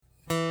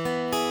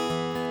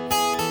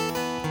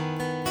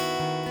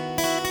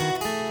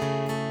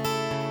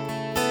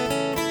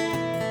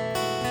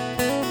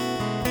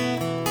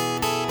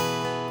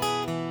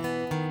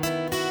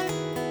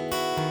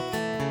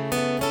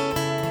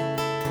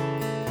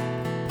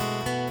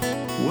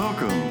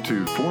Welcome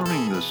to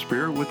Forming the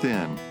Spirit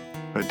Within,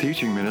 a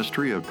teaching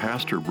ministry of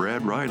Pastor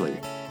Brad Riley.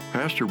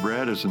 Pastor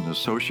Brad is an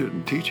associate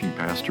and teaching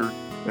pastor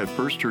at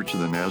First Church of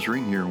the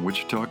Nazarene here in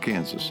Wichita,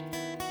 Kansas.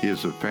 He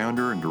is the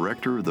founder and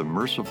director of the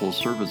Merciful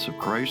Servants of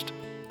Christ,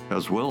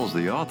 as well as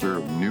the author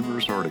of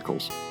numerous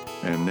articles.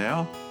 And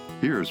now,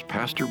 here's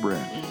Pastor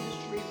Brad.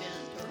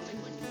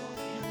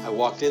 I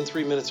walked in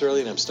 3 minutes early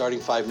and I'm starting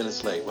 5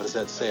 minutes late. What does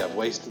that say? I've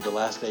wasted the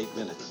last 8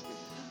 minutes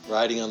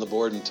writing on the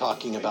board and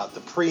talking about the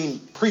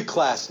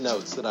pre-class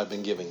notes that I've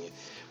been giving you.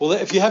 Well,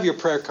 if you have your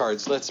prayer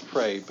cards, let's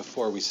pray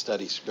before we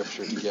study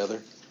Scripture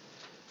together.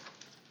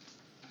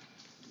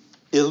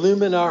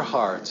 Illumine our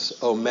hearts,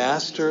 O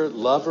Master,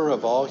 lover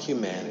of all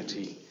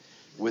humanity,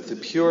 with the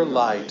pure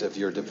light of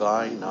your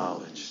divine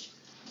knowledge.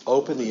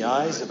 Open the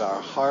eyes of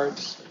our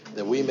hearts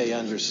that we may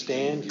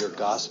understand your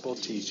gospel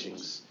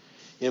teachings.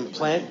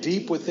 Implant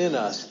deep within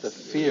us the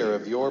fear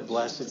of your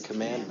blessed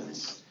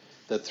commandments,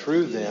 that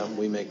through them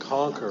we may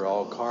conquer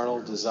all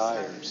carnal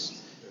desires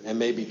and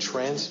may be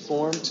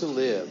transformed to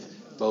live,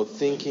 both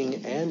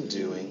thinking and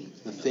doing,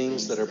 the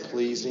things that are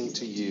pleasing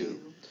to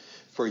you.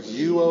 For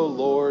you, O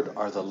Lord,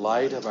 are the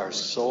light of our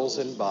souls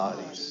and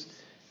bodies,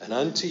 and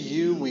unto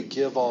you we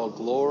give all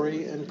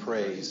glory and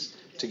praise,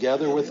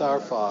 together with our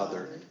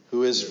Father,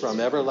 who is from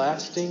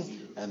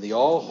everlasting, and the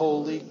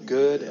all-holy,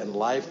 good, and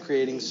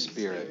life-creating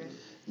Spirit,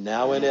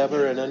 now and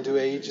ever and unto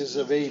ages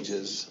of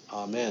ages.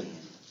 Amen.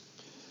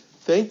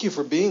 Thank you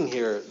for being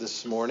here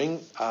this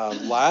morning.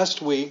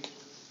 Last week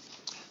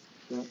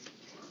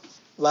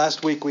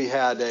we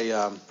had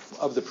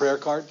of the prayer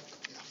card.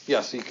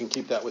 Yes, you can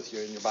keep that with you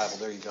in your Bible.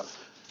 There you go.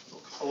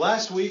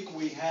 Last week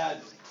we had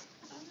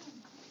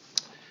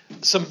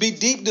some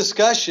deep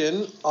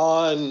discussion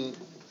on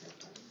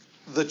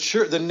the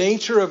church, the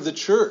nature of the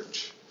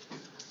church,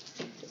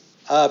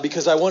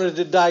 because I wanted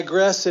to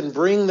digress and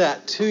bring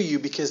that to you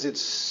because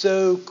it's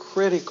so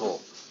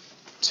critical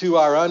to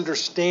our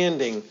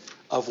understanding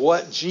of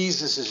what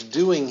Jesus is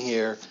doing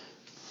here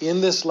in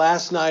this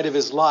last night of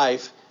his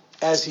life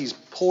as he's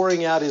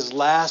pouring out his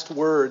last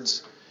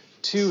words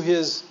to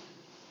his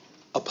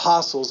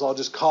apostles. I'll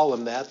just call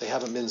them that. They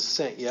haven't been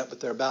sent yet, but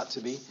they're about to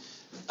be.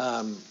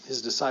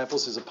 His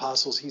disciples, his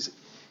apostles.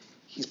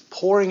 He's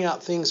pouring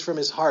out things from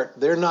his heart.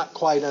 They're not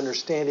quite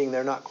understanding.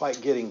 They're not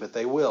quite getting, but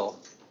they will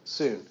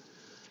soon.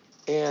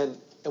 And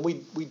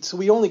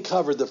we only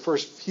covered the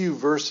first few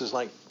verses,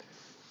 like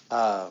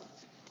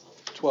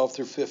 12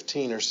 through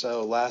 15 or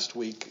so last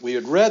week. We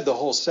had read the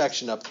whole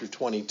section up through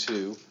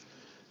 22.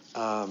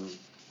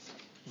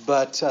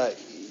 But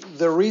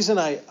the reason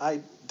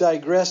I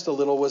digressed a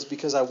little was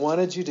because I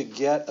wanted you to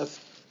get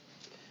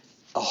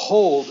a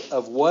hold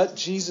of what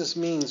Jesus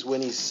means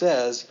when he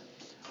says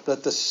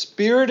that the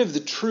Spirit of the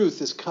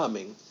truth is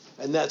coming,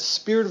 and that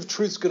Spirit of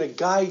truth is going to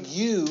guide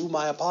you,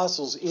 my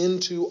apostles,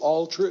 into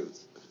all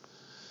truth.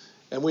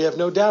 And we have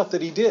no doubt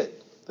that he did,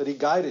 that he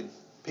guided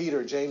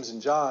Peter, James,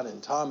 and John,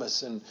 and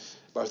Thomas, and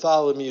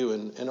Bartholomew,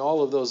 and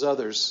all of those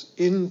others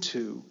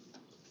into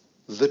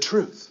the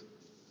truth.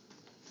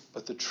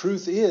 But the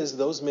truth is,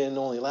 those men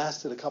only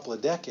lasted a couple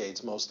of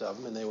decades, most of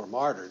them, and they were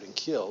martyred and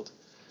killed.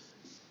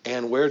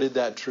 And where did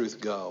that truth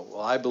go?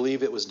 Well, I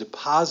believe it was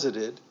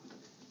deposited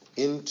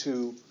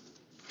into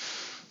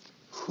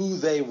who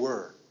they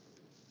were.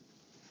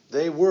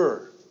 They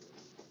were,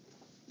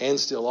 and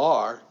still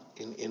are,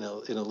 in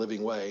a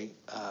living way,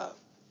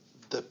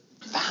 the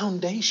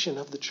foundation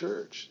of the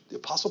church. The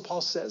Apostle Paul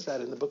says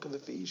that in the book of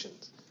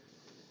Ephesians.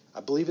 I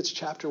believe it's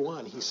chapter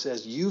 1. He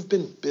says, you've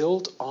been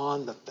built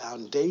on the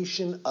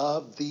foundation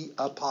of the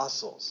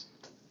apostles.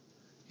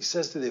 He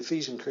says to the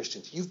Ephesian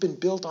Christians, you've been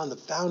built on the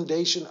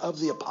foundation of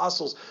the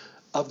apostles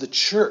of the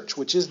church,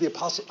 which is the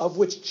apostle, of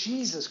which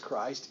Jesus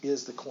Christ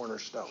is the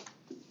cornerstone.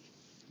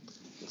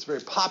 It's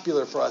very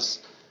popular for us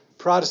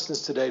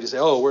Protestants today to say,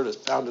 oh, we're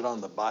just founded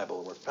on the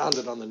Bible. We're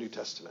founded on the New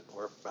Testament.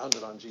 We're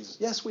founded on Jesus.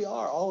 Yes, we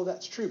are. All of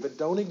that's true. But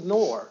don't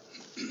ignore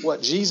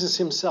what Jesus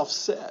himself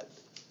said,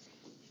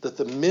 that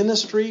the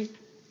ministry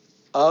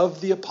of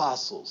the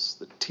apostles,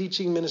 the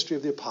teaching ministry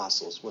of the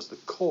apostles, was the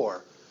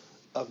core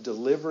of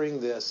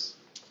delivering this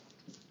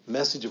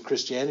message of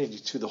Christianity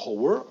to the whole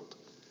world.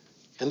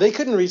 And they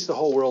couldn't reach the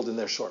whole world in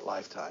their short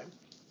lifetime,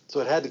 so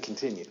it had to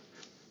continue.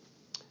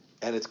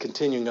 And it's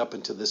continuing up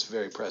until this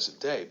very present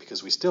day,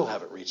 because we still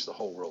haven't reached the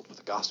whole world with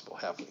the gospel,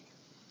 have we?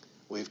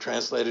 We've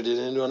translated it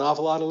into an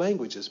awful lot of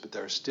languages, but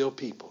there are still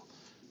people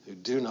who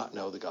do not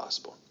know the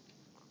gospel.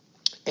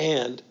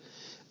 And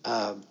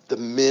the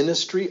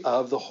ministry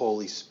of the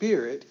Holy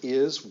Spirit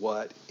is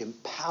what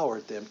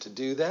empowered them to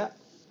do that.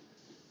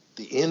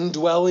 The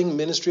indwelling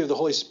ministry of the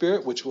Holy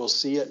Spirit, which we'll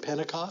see at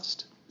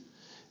Pentecost,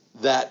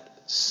 that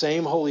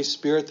same Holy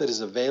Spirit that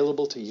is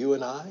available to you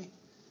and I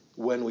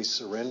when we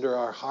surrender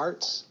our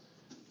hearts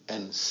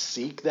and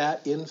seek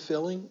that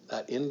infilling,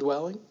 that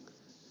indwelling,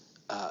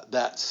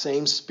 that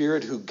same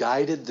Spirit who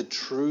guided the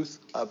church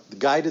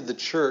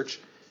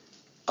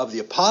of the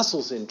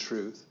apostles in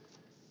truth,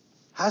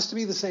 has to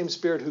be the same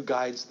Spirit who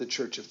guides the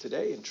church of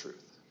today in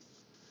truth.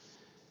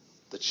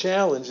 The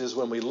challenge is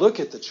when we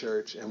look at the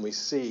church and we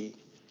see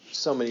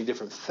so many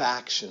different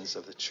factions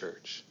of the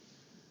church.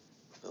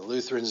 The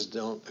Lutherans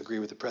don't agree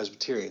with the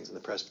Presbyterians, and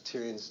the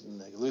Presbyterians and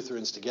the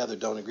Lutherans together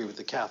don't agree with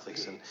the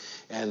Catholics,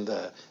 and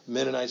the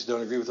Mennonites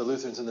don't agree with the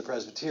Lutherans and the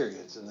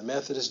Presbyterians, and the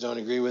Methodists don't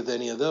agree with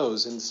any of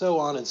those, and so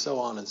on and so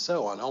on and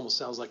so on. It almost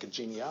sounds like a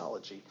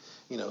genealogy.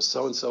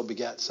 So-and-so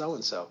begat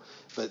so-and-so.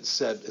 But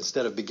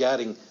instead of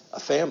begatting a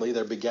family,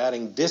 they're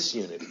begatting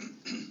disunity.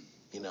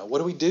 What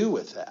do we do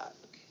with that?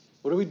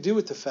 What do we do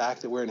with the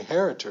fact that we're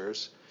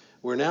inheritors?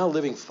 We're now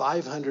living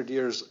 500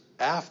 years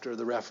after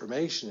the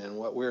Reformation, and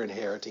what we're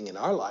inheriting in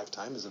our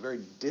lifetime is a very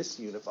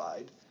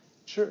disunified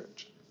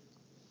church.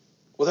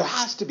 Well, there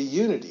has to be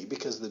unity,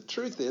 because the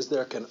truth is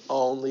there can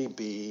only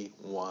be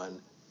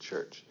one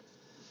church.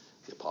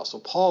 The Apostle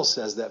Paul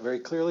says that very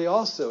clearly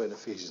also in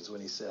Ephesians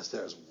when he says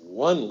there's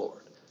one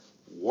Lord,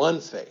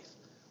 one faith,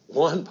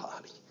 one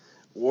body,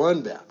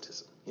 one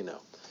baptism,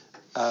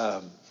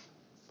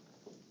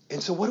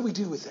 And so what do we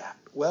do with that?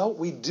 Well,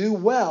 we do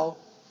well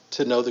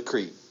to know the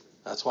creed.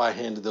 That's why I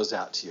handed those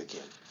out to you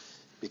again.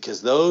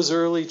 Because those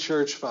early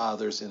church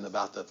fathers in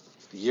about the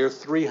year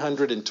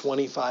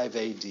 325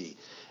 AD,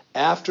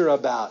 after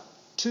about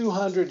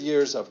 200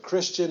 years of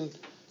Christian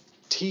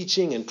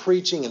teaching and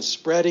preaching and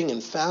spreading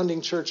and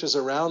founding churches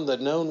around the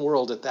known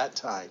world at that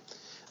time,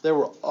 there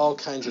were all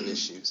kinds of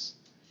issues.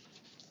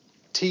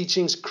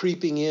 Teachings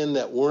creeping in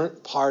that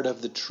weren't part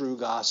of the true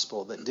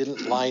gospel, that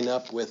didn't line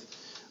up with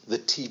the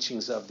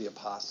teachings of the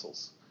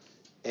apostles.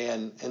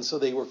 And so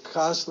they were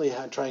constantly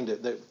trying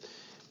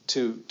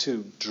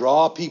to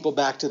draw people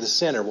back to the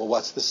center. Well,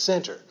 what's the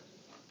center?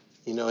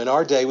 In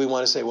our day, we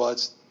want to say, well,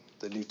 it's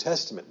the New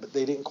Testament. But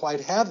they didn't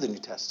quite have the New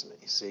Testament,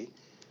 you see.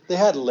 They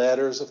had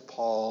letters of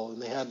Paul,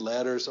 and they had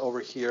letters over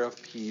here of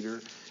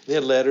Peter. They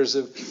had letters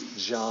of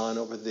John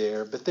over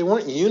there. But they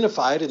weren't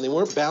unified, and they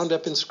weren't bound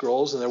up in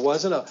scrolls. And there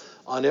wasn't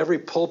on every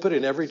pulpit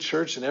in every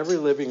church in every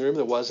living room,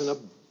 there wasn't a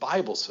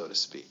Bible, so to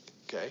speak.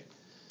 Okay?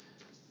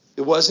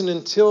 It wasn't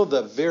until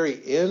the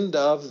very end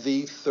of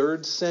the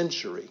 4th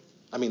century,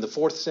 I get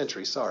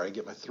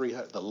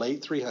the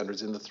late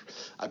 300s,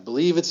 I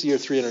believe it's the year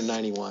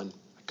 391.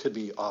 I could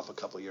be off a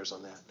couple of years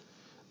on that.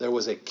 There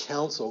was a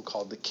council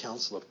called the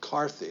Council of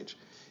Carthage,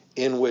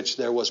 in which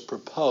there was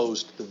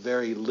proposed the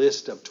very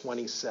list of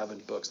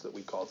 27 books that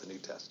we call the New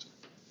Testament,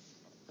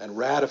 and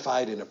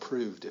ratified and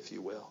approved, if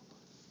you will.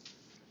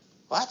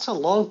 Well, that's a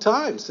long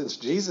time since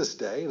Jesus'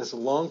 day, and it's a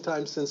long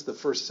time since the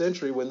 1st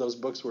century when those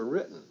books were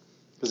written,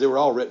 because they were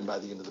all written by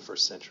the end of the 1st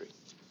century.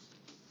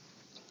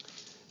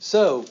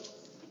 So,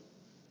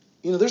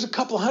 there's a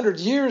couple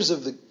hundred years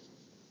of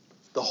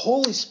the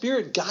Holy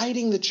Spirit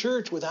guiding the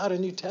church without a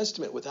New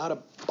Testament, without a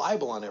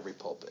Bible on every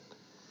pulpit.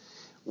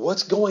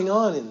 What's going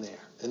on in there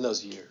in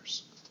those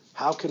years?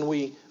 How can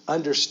we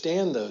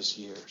understand those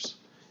years?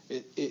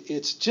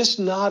 It's just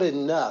not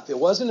enough. It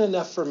wasn't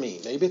enough for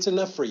me. Maybe it's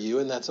enough for you,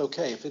 and that's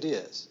okay if it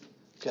is.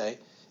 Okay?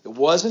 It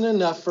wasn't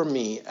enough for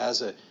me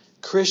as a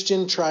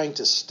Christian trying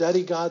to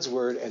study God's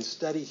Word and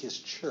study His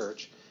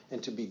church,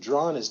 and to be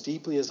drawn as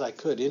deeply as I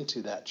could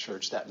into that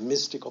church, that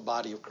mystical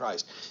body of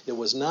Christ. It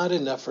was not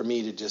enough for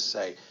me to just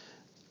say,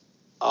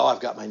 oh, I've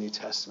got my New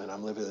Testament,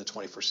 I'm living in the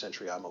 21st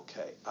century, I'm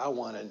okay. I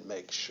want to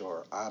make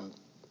sure I'm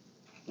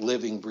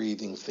living,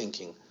 breathing,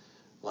 thinking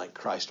like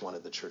Christ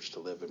wanted the church to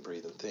live and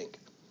breathe and think.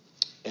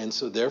 And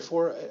so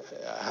therefore,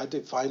 I had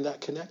to find that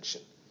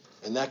connection.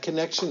 And that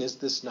connection is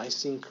this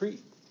Nicene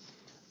Creed.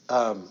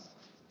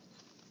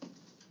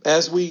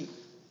 As we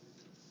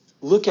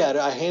look at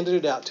it, I handed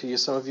it out to you.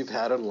 Some of you have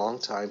had it a long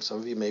time. Some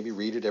of you maybe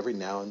read it every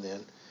now and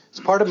then. It's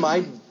part of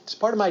my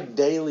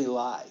daily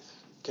life.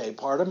 Okay,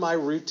 part of my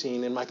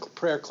routine in my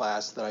prayer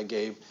class that I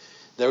gave.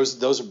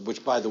 Those,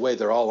 which by the way,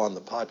 they're all on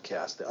the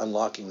podcast, the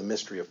Unlocking the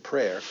Mystery of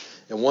Prayer.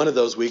 And one of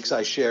those weeks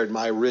I shared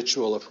my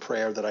ritual of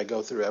prayer that I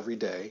go through every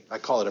day. I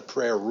call it a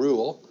prayer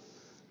rule.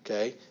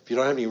 Okay, if you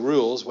don't have any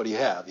rules, what do you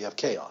have? You have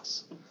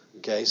chaos.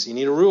 Okay, so you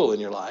need a rule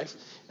in your life.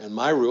 And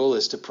my rule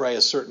is to pray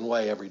a certain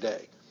way every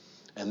day.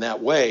 And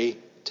that way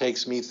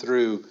takes me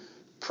through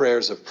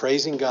prayers of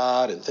praising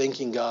God and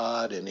thanking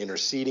God and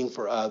interceding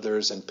for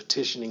others and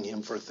petitioning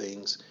Him for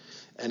things.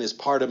 And as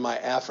part of my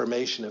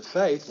affirmation of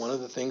faith, one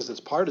of the things that's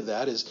part of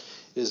that is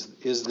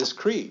this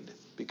creed,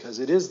 because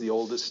it is the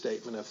oldest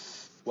statement of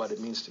what it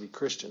means to be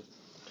Christian.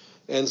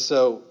 And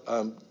so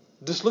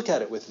just look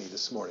at it with me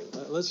this morning.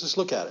 Let's just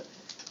look at it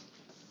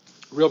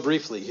real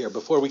briefly here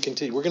before we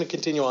continue. We're going to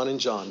continue on in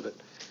John,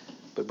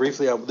 but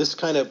briefly, this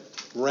kind of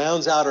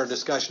rounds out our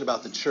discussion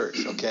about the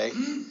church, okay,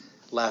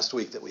 last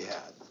week that we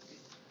had.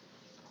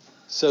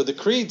 So the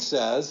creed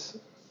says,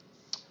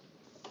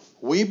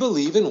 we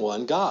believe in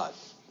one God,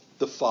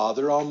 the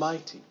Father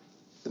Almighty,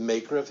 the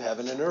maker of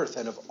heaven and earth,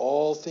 and of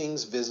all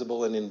things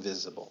visible and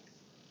invisible.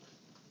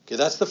 Okay,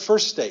 that's the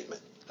first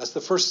statement. That's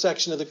the first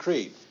section of the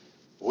creed.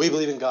 We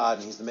believe in God,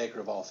 and He's the maker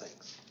of all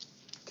things.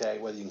 Okay,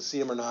 whether you can see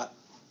Him or not,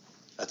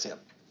 that's Him.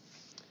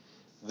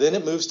 Then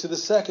it moves to the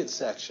second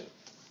section.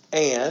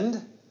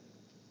 And,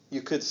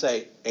 you could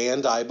say,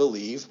 and I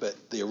believe, but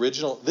the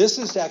original, this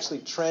is actually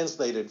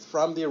translated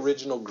from the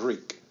original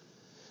Greek.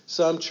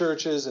 Some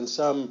churches and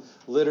some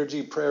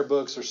liturgy, prayer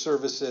books, or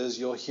services,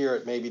 you'll hear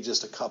it maybe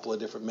just a couple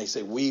of different, may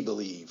say, we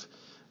believe.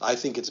 I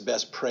think it's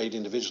best prayed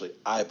individually.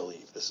 I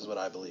believe. This is what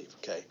I believe,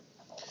 okay?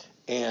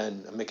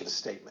 And I'm making a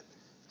statement.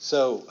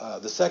 So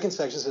the second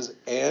section says,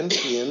 and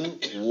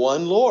in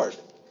one Lord.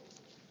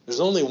 There's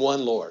only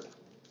one Lord.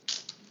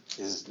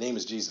 His name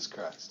is Jesus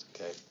Christ,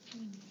 okay?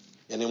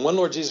 And in one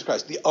Lord Jesus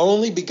Christ, the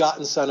only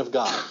begotten Son of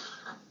God.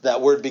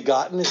 That word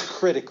begotten is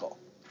critical.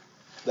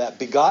 That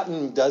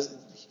begotten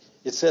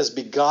it says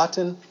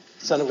begotten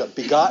Son of God.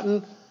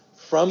 Begotten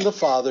from the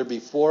Father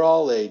before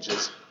all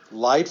ages,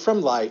 light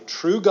from light,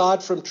 true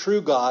God from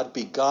true God,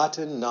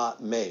 begotten,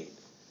 not made.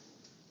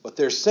 What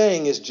they're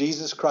saying is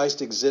Jesus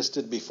Christ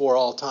existed before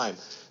all time.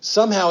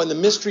 Somehow in the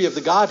mystery of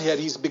the Godhead,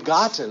 he's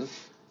begotten,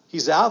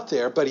 he's out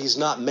there, but he's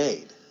not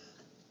made.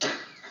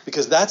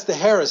 Because that's the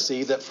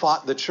heresy that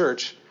fought the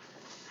church,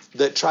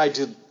 that tried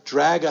to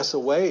drag us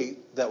away,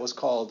 that was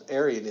called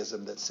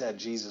Arianism, that said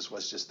Jesus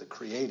was just the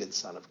created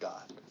Son of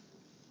God.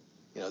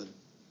 You know,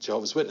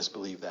 Jehovah's Witnesses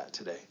believe that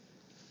today.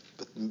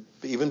 But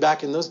even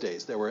back in those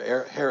days, there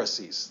were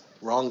heresies,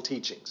 wrong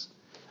teachings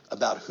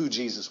about who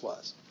Jesus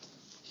was.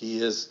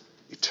 He is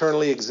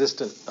eternally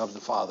existent of the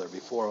Father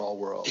before all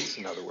worlds,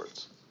 in other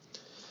words.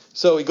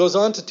 So he goes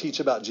on to teach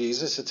about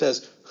Jesus. It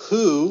says,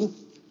 who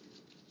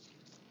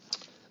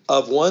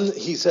of one,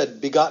 he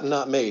said, begotten,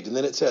 not made. And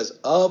then it says,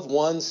 of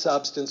one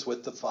substance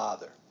with the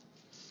Father.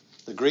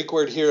 The Greek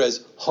word here is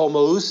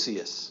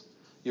homoousios.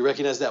 You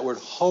recognize that word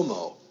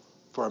homo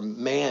for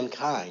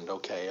mankind,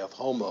 okay, of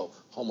homo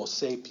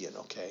sapien,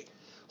 okay.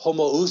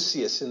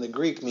 Homoousios in the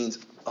Greek means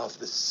of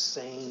the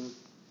same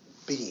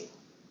being.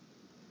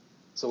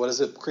 So what is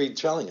the creed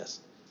telling us?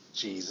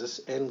 Jesus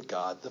and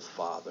God the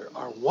Father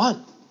are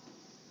one,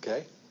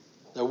 okay.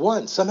 They're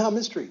one. Somehow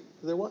mystery.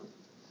 They're one.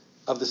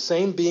 Of the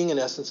same being and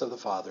essence of the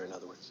Father, in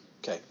other words.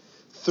 Okay.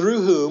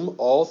 Through whom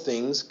all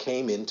things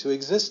came into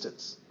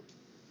existence.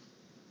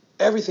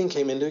 Everything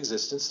came into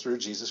existence through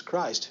Jesus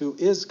Christ, who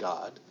is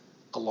God,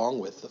 along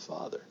with the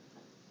Father.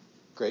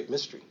 Great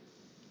mystery.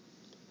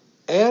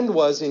 And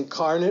was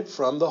incarnate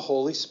from the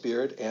Holy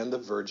Spirit and the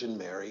Virgin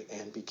Mary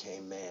and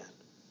became man.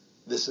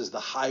 This is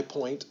the high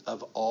point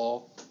of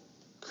all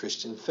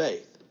Christian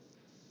faith.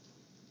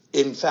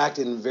 In fact,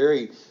 in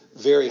very,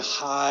 very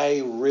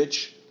high,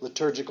 rich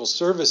liturgical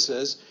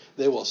services,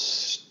 they will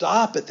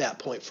stop at that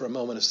point for a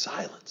moment of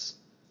silence,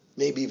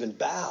 maybe even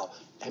bow,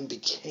 and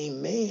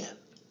became man.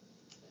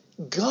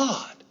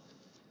 God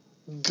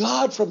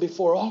from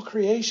before all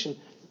creation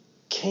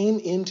came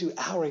into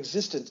our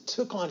existence,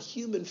 took on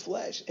human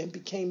flesh, and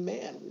became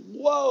man.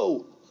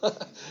 Whoa!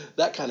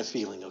 That kind of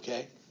feeling,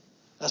 okay?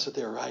 That's what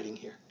they're writing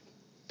here.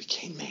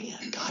 Became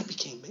man. God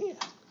became man.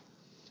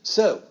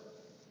 So,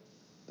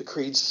 the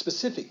creed's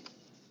specific.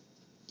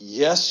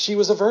 Yes, she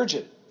was a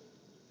virgin.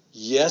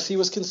 Yes, he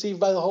was conceived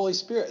by the Holy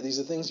Spirit. These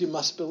are things you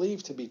must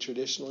believe to be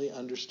traditionally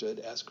understood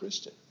as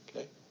Christian,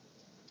 okay?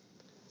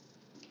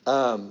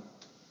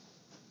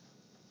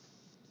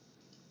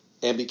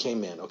 And became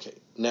man. Okay.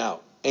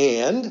 Now,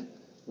 and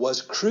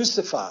was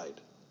crucified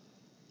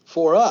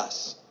for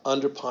us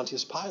under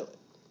Pontius Pilate.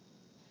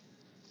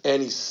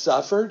 And he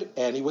suffered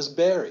and he was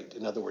buried.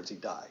 In other words, he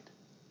died.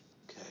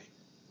 Okay.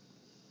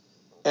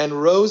 And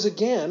rose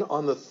again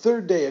on the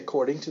third day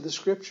according to the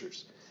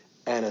Scriptures,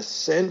 and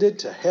ascended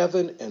to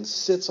heaven and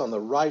sits on the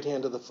right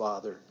hand of the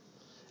Father,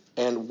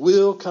 and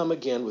will come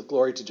again with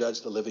glory to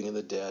judge the living and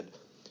the dead,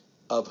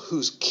 of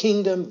whose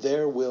kingdom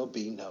there will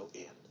be no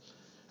end.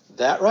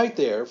 That right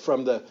there,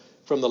 from the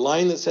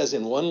line that says,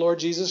 in one Lord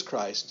Jesus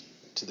Christ,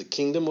 to the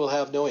kingdom will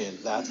have no end,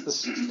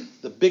 that's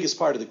the biggest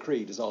part of the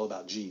creed is all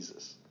about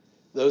Jesus.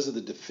 Those are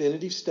the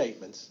definitive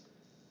statements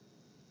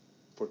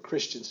for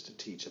Christians to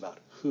teach about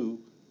who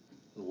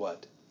and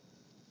what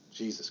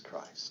Jesus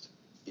Christ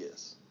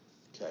is.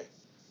 Okay.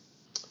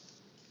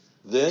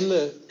 Then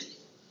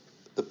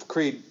the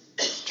creed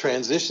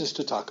transitions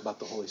to talk about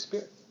the Holy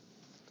Spirit.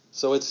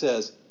 So it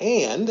says,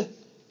 and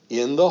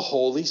in the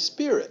Holy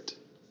Spirit,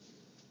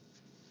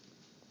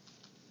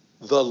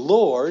 the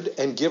Lord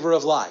and giver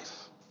of life.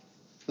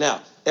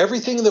 Now,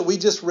 everything that we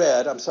just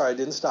read, I'm sorry, I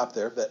didn't stop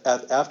there, but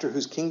after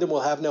whose kingdom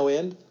will have no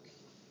end,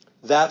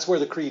 that's where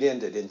the creed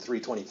ended in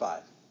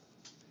 325.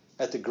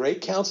 At the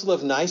Great Council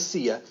of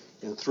Nicaea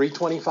in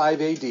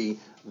 325 AD,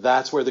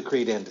 that's where the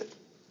creed ended.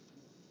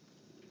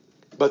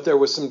 But there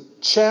were some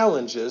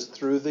challenges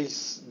through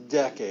these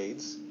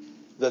decades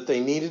that they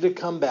needed to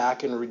come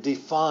back and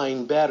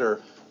redefine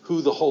better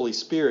who the Holy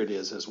Spirit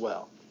is as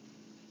well.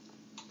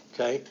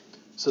 Okay?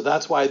 So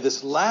that's why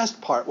this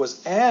last part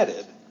was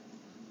added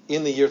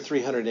in the year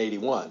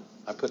 381.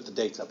 I put the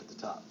dates up at the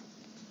top.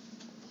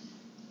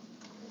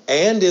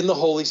 And in the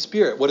Holy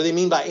Spirit. What do they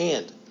mean by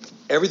and?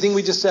 Everything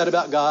we just said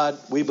about God,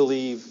 we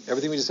believe.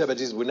 Everything we just said about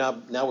Jesus,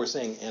 now we're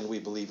saying, and we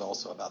believe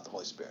also about the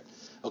Holy Spirit.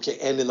 Okay,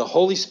 and in the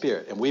Holy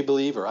Spirit, and we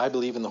believe, or I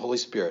believe in the Holy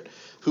Spirit,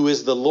 who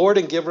is the Lord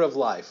and giver of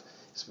life.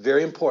 It's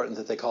very important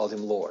that they called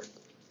him Lord.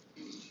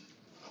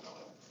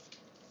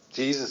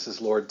 Jesus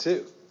is Lord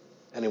too.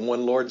 And in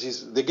one Lord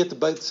Jesus, they get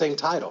the same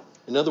title.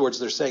 In other words,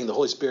 they're saying the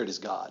Holy Spirit is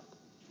God.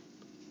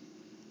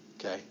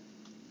 Okay?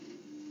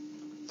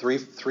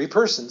 Three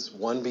persons,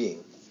 one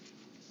being.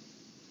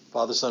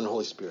 Father, Son, and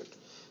Holy Spirit.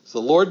 It's the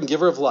Lord and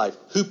giver of life,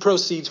 who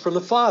proceeds from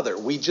the Father.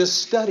 We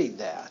just studied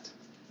that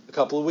a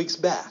couple of weeks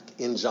back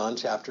in John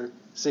chapter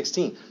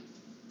 16.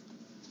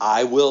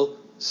 I will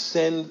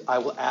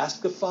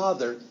ask the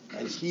Father,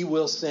 and he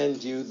will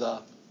send you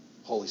the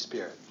Holy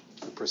Spirit,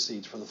 who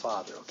proceeds from the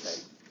Father, okay?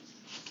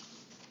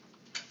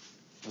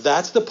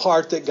 That's the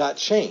part that got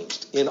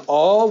changed. In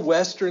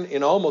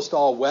almost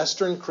all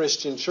Western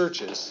Christian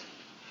churches,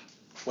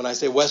 when I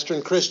say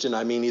Western Christian,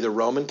 I mean either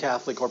Roman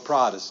Catholic or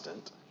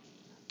Protestant,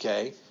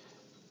 okay?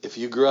 If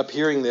you grew up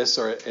hearing this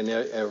or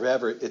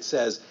ever, it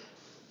says,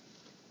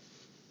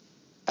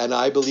 and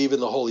I believe in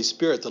the Holy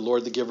Spirit, the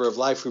Lord, the giver of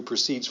life, who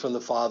proceeds from the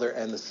Father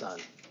and the Son.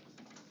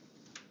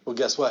 Well,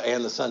 guess what?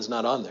 And the Son's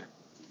not on there.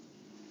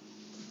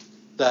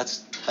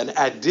 That's an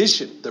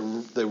addition.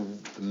 The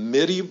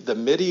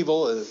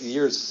medieval,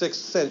 year 6th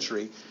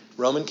century,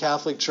 Roman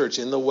Catholic Church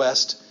in the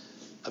west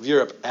of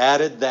Europe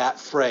added that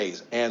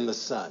phrase, and the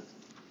Son,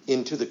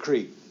 into the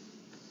creed.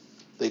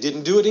 They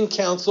didn't do it in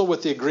council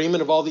with the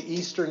agreement of all the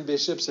Eastern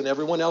bishops and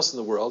everyone else in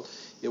the world.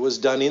 It was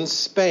done in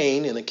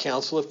Spain in the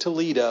Council of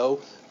Toledo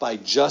by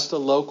just a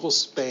local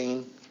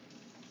Spain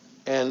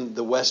and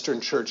the Western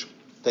Church.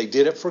 They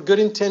did it for good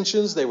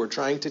intentions. They were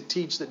trying to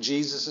teach that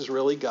Jesus is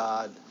really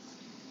God,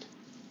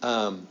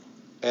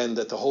 and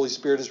that the Holy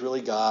Spirit is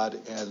really God,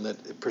 and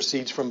that it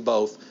proceeds from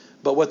both.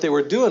 But what they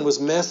were doing was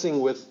messing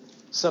with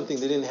something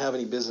they didn't have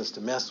any business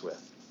to mess with.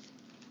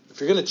 If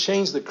you're going to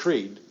change the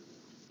creed,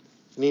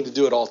 you need to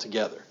do it all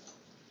together,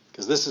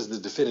 because this is the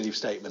definitive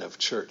statement of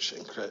church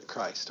in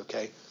Christ,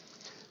 okay?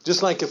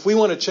 Just like if we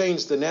want to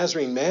change the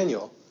Nazarene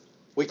manual,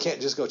 we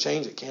can't just go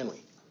change it, can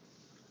we?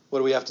 What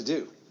do we have to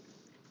do?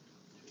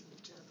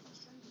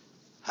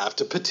 Have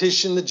to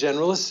petition the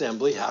General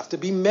Assembly, have to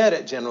be met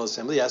at General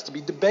Assembly, has to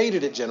be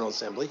debated at General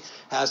Assembly,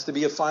 has to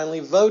be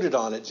finally voted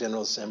on at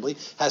General Assembly,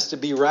 has to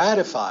be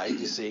ratified,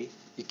 you see.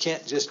 You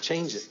can't just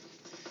change it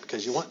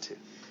because you want to.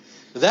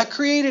 That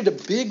created a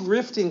big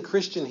rift in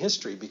Christian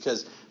history,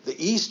 because the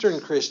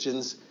Eastern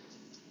Christians,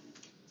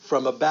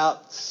 from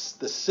about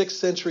the 6th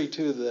century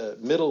to the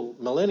middle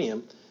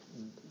millennium,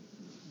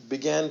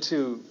 began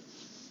to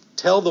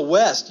tell the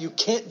West, you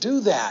can't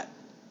do that.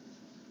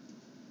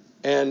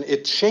 And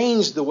it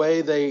changed the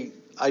way they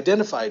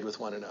identified with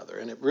one another.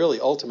 And it really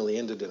ultimately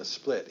ended in a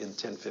split in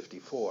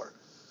 1054.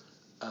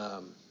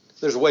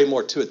 There's way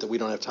more to it that we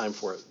don't have time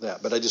for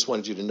that. But I just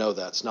wanted you to know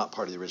that's not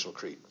part of the original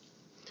creed.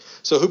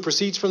 So who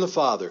proceeds from the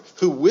Father,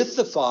 who with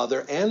the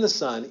Father and the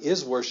Son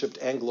is worshipped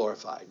and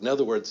glorified. In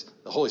other words,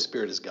 the Holy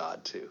Spirit is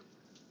God too.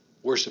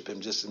 Worship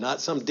him, just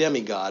not some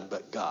demigod,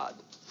 but God,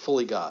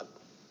 fully God.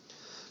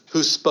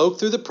 Who spoke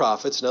through the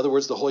prophets. In other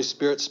words, the Holy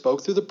Spirit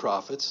spoke through the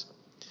prophets.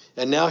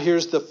 And now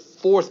here's the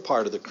fourth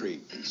part of the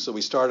creed. So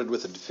we started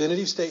with the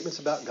definitive statements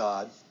about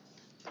God,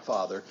 the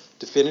Father,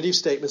 definitive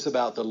statements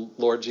about the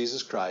Lord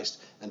Jesus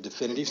Christ, and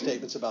definitive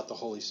statements about the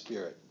Holy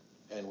Spirit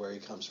and where he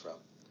comes from.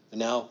 And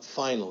now,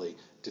 finally,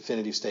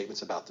 definitive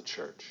statements about the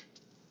church.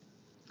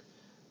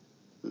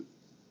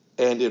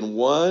 And in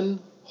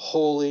one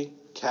holy,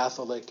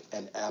 Catholic,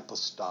 and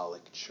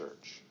apostolic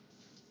church.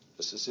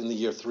 This is in the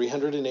year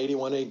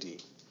 381 AD.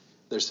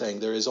 They're saying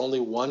there is only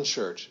one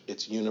church.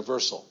 It's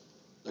universal.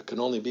 There can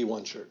only be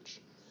one church.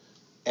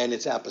 And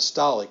it's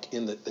apostolic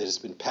in that it has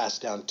been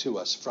passed down to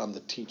us from the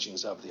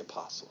teachings of the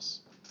apostles.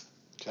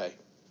 Okay?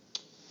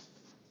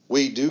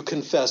 We do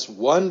confess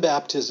one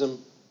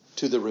baptism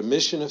to the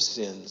remission of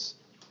sins.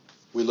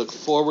 We look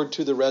forward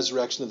to the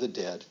resurrection of the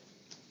dead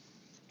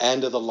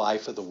and to the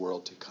life of the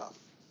world to come.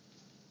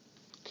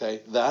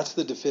 Okay? That's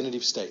the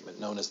definitive statement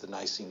known as the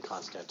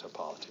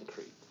Nicene-Constantinopolitan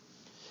Creed.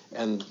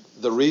 And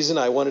the reason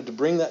I wanted to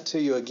bring that to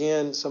you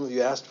again, some of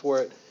you asked for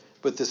it,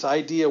 but this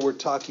idea we're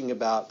talking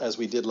about, as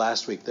we did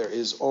last week, there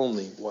is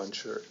only one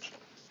church.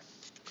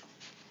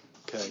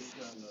 Okay.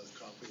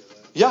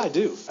 Yeah, I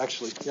do,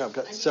 actually. Yeah, I've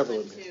got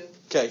several of them here.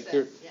 Okay,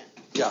 here.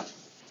 Yeah.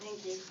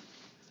 Thank you.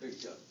 There you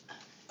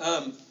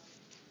go.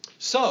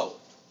 So,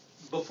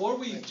 before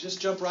we just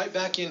jump right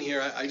back in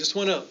here, I just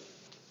want to,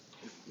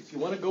 if you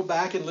want to go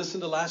back and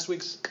listen to last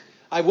week's,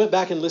 I went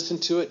back and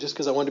listened to it just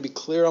because I wanted to be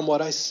clear on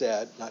what I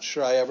said. Not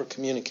sure I ever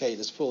communicate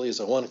as fully as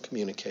I want to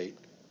communicate.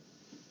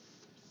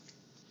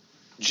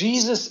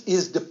 Jesus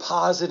is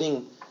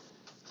depositing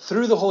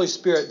through the Holy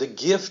Spirit the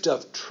gift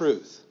of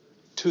truth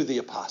to the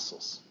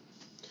apostles.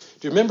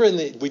 Do you remember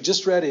we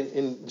just read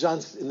in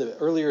John's, in the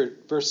earlier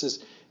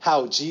verses,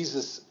 how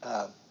Jesus,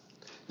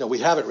 no, we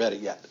haven't read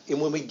it yet.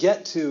 And when we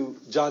get to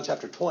John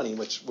chapter 20,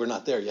 which we're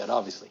not there yet,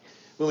 obviously.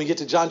 When we get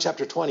to John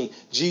chapter 20,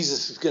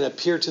 Jesus is going to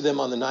appear to them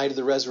on the night of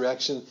the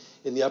resurrection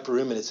in the upper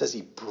room, and it says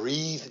he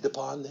breathed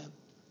upon them.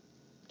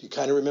 Do you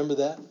kind of remember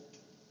that?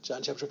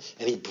 John chapter 20.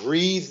 And he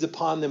breathed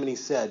upon them and he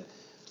said,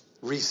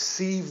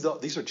 receive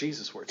these are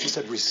Jesus' words. He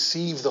said,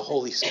 receive the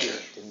Holy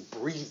Spirit, and he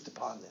breathed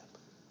upon them.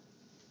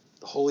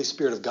 The Holy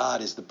Spirit of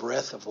God is the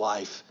breath of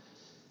life.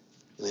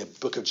 In the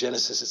book of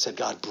Genesis, it said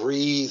God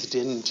breathed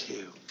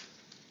into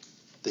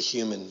the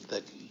human,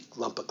 that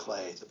lump of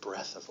clay, the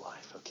breath of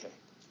life. Okay.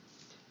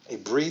 He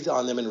breathed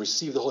on them and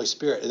received the Holy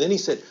Spirit. And then he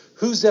said,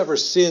 whosever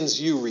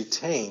sins you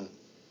retain,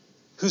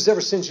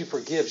 whosever sins you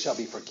forgive shall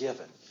be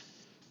forgiven.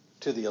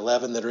 To the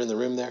 11 that are in the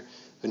room there.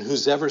 And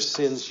whosever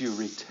sins you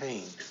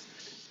retain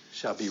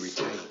shall be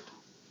retained.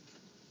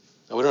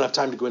 Now, we don't have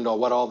time to go into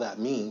what all that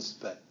means,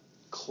 but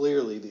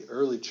clearly the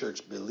early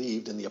church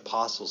believed, and the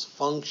apostles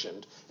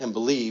functioned and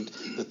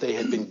believed that they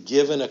had been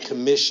given a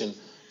commission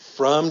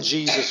from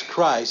Jesus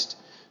Christ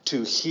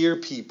to hear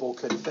people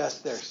confess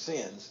their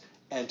sins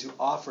and to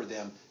offer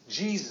them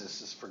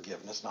Jesus'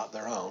 forgiveness, not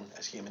their own,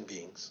 as human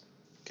beings.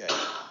 Okay?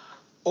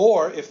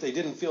 Or if they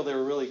didn't feel they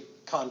were really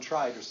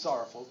contrite or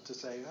sorrowful, to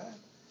say,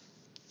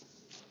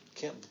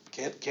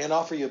 can't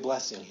offer you a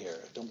blessing here.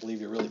 I don't believe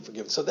you're really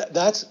forgiven. So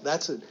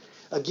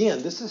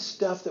again, this is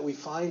stuff that we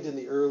find in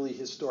the early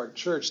historic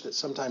church that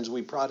sometimes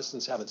we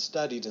Protestants haven't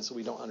studied, and so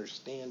we don't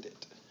understand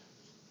it.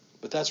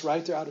 But that's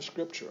right there out of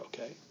Scripture,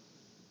 okay?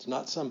 It's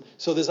not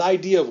so this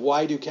idea of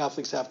why do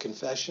Catholics have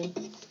confession?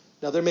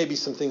 Now, there may be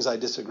some things I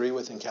disagree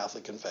with in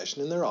Catholic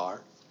confession, and there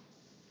are.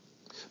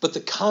 But the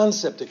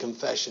concept of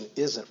confession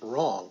isn't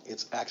wrong.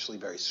 It's actually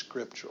very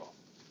scriptural,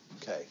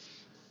 okay?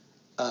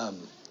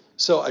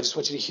 So I just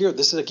want you to hear,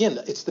 this is, again,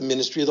 it's the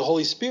ministry of the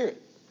Holy Spirit.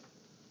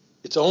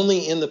 It's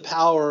only in the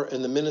power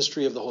and the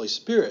ministry of the Holy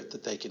Spirit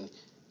that they can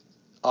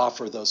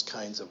offer those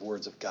kinds of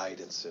words of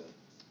guidance and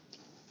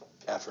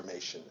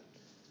affirmation,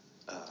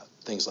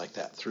 things like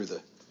that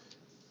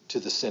to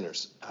the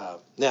sinners.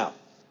 Now,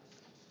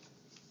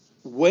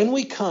 when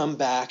we come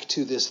back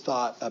to this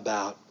thought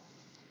about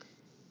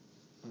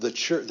the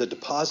church, the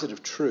deposit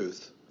of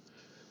truth,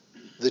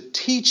 the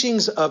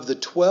teachings of the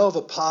 12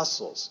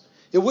 apostles,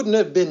 it wouldn't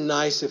have been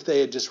nice if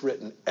they had just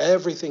written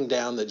everything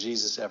down that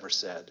Jesus ever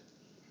said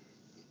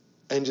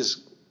and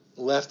just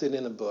left it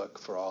in a book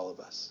for all of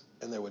us,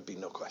 and there would be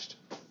no question,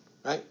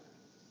 right?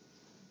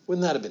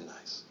 Wouldn't that have been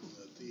nice?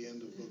 At the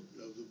end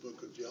of the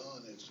book of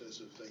John, it says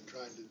if they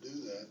tried to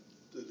do that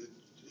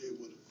it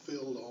would have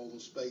filled all the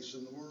space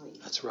in the world.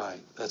 That's right.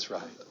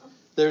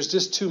 There's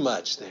just too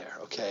much there,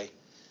 okay?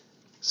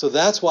 So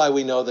that's why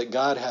we know that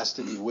God has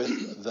to be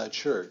with the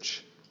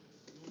church.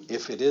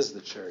 If it is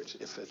the church,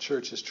 if a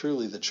church is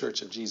truly the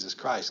church of Jesus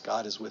Christ,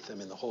 God is with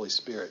them in the Holy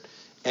Spirit.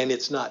 And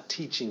it's not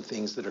teaching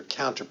things that are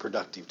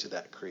counterproductive to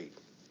that creed.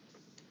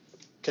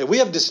 Okay, we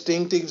have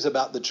distinctives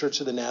about the Church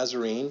of the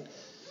Nazarene.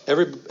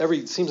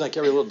 It seems like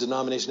every little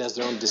denomination has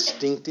their own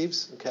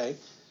distinctives, okay?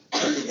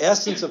 But the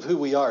essence of who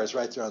we are is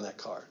right there on that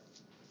card.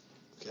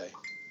 Okay?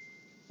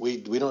 We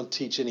don't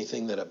teach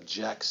anything that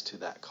objects to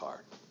that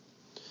card.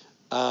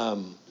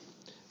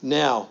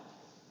 Now,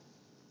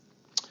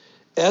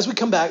 as we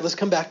come back, let's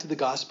come back to the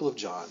Gospel of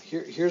John.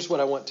 Here's what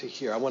I want to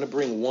hear. I want to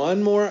bring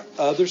one more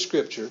other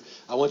scripture.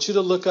 I want you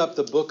to look up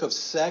the book of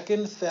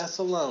 2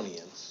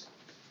 Thessalonians,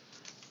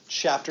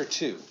 chapter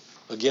 2.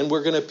 Again,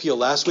 we're going to appeal.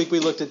 Last week we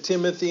looked at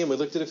Timothy and we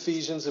looked at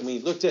Ephesians and we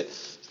looked at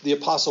the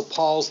Apostle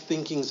Paul's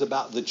thinkings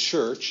about the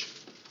church.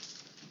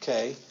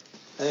 Okay?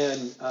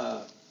 And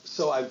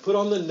so I put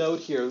on the note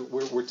here,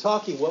 what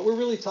we're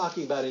really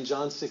talking about in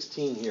John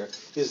 16 here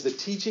is the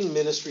teaching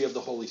ministry of the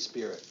Holy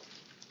Spirit.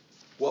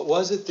 What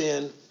was it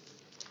then?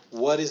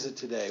 What is it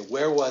today?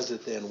 Where was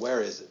it then?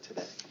 Where is it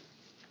today?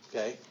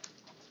 Okay?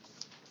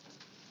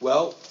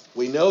 Well,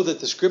 we know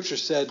that the Scripture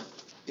said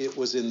it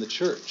was in the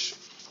church.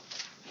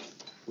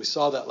 We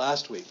saw that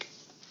last week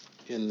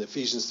in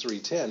Ephesians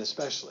 3:10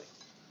 especially.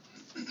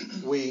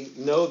 We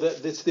know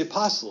that it's the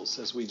apostles,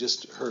 as we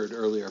just heard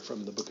earlier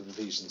from the book of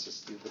Ephesians. It's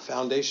the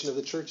foundation of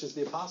the church is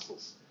the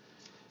apostles.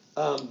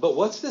 But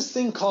what's this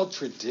thing called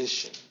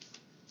tradition?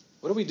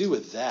 What do we do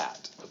with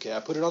that? Okay,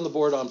 I put it on the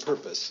board on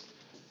purpose.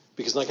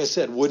 Because like I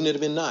said, wouldn't it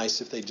have been nice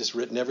if they'd just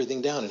written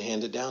everything down and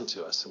handed it down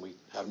to us and we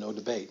have no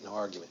debate, no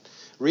argument.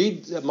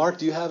 Read, Mark,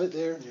 do you have it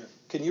there? Yeah.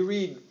 Can you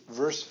read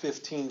verse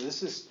 15?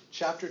 This is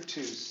chapter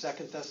 2,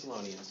 2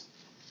 Thessalonians.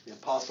 The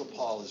Apostle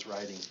Paul is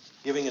writing,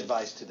 giving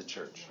advice to the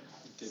church.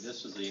 Okay,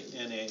 this is the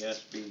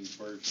NASB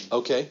version.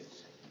 Okay.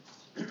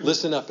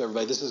 Listen up,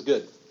 everybody. This is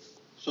good.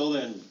 So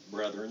then,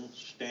 brethren,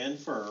 stand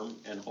firm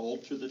and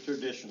hold to the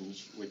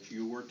traditions which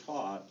you were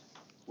taught,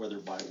 whether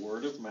by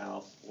word of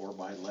mouth or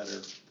by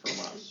letter from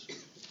us.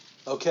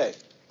 Okay.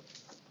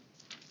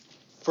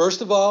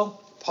 First of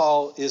all,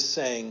 Paul is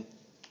saying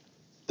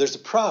there's a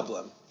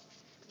problem,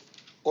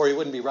 or he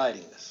wouldn't be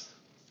writing this.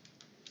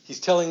 He's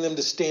telling them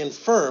to stand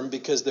firm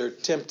because they're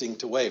attempting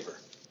to waver.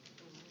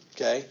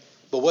 Okay?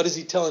 But what is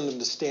he telling them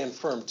to stand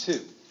firm to?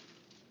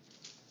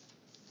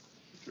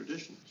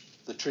 Traditions.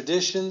 The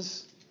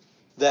traditions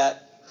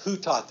that who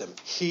taught them?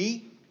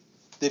 He?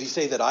 Did he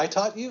say that I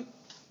taught you?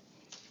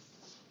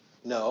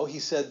 No, he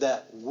said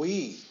that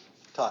we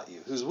taught you.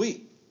 Who's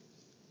we?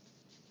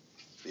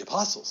 The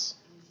apostles.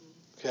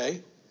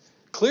 Okay?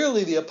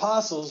 Clearly the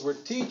apostles were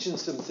teaching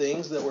some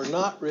things that were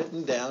not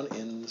written down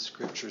in the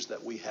scriptures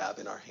that we have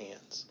in our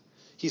hands.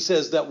 He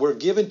says that were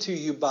given to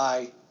you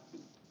by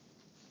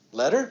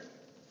letter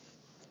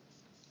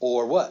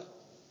or what?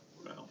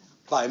 Mouth.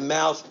 By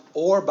mouth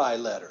or by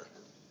letter.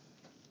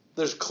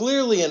 There's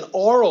clearly an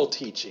oral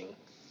teaching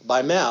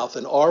by mouth,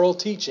 an oral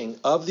teaching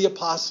of the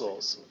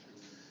apostles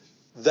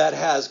that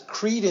has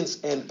credence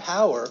and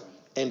power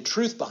and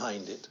truth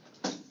behind it,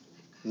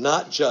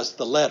 not just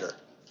the letter,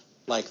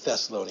 like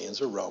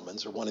Thessalonians or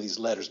Romans or one of these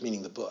letters,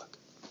 meaning the book.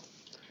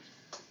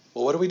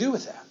 Well, what do we do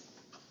with that?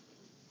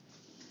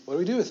 What do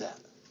we do with that?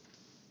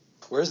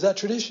 Where's that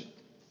tradition?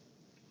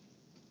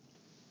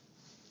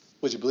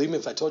 Would you believe me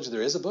if I told you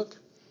there is a book?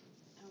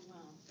 Oh, wow.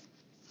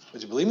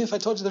 Would you believe me if I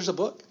told you there's a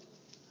book?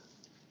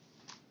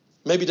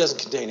 Maybe it doesn't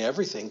contain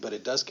everything, but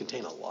it does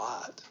contain a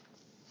lot.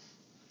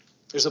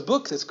 There's a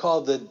book that's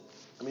called let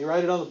me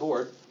write it on the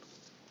board.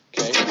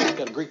 Okay, it's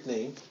got a Greek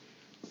name.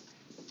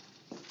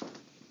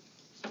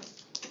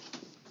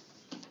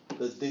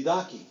 The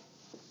Didache.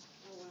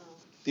 Oh, wow.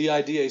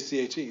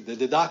 Didache. The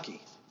Didache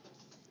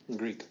in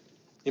Greek.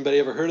 Anybody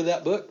ever heard of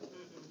that book?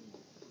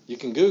 You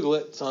can Google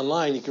it. It's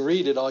online. You can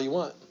read it all you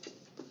want.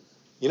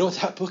 You know what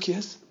that book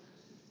is?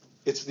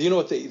 You know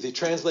what the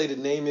translated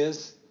name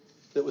is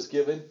that was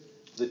given?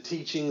 The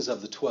Teachings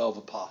of the 12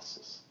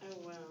 Apostles. Oh,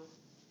 wow.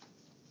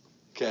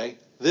 Okay?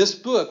 This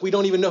book, we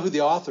don't even know who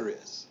the author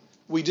is.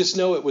 We just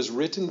know it was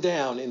written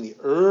down in the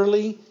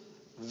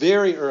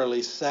very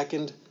early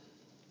 2nd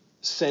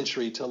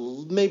century to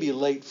maybe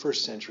late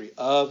 1st century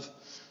of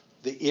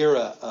the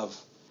era of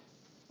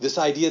this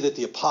idea that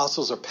the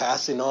apostles are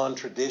passing on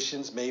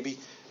traditions. Maybe,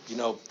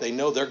 they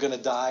know they're going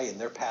to die and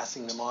they're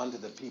passing them on to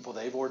the people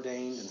they've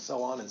ordained and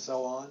so on and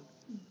so on.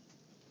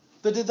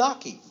 The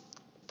Didache.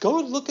 Go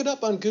look it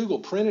up on Google,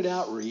 print it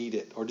out, read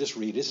it, or just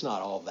read it. It's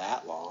not all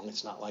that long.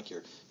 It's not like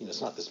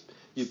it's not this,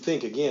 you'd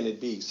think, again,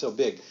 it'd be so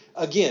big.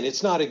 Again,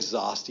 it's not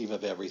exhaustive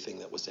of everything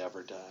that was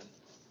ever done.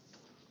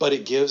 But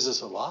it gives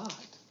us a lot.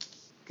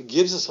 It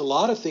gives us a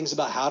lot of things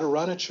about how to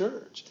run a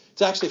church.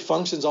 It actually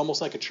functions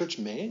almost like a church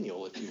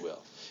manual, if you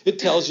will. It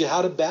tells you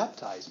how to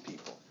baptize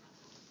people.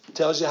 It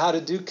tells you how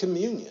to do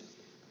communion.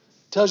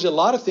 It tells you a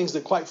lot of things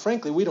that, quite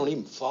frankly, we don't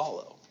even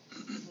follow.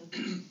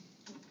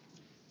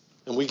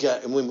 And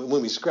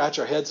when we scratch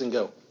our heads and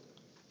go,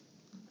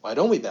 why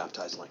don't we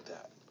baptize like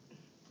that?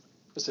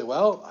 We say,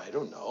 well, I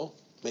don't know.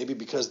 Maybe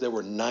because there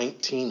were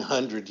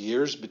 1,900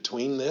 years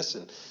between this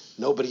and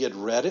nobody had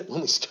read it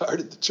when we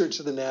started the Church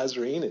of the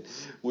Nazarene, and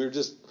we were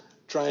just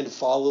trying to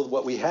follow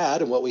what we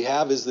had, and what we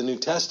have is the New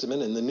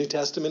Testament, and the New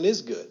Testament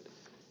is good.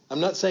 I'm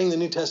not saying the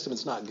New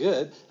Testament's not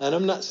good, and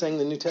I'm not saying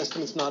the New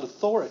Testament's not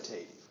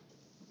authoritative.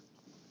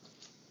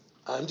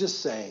 I'm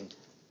just saying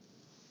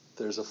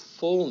there's a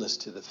fullness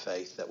to the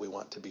faith that we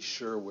want to be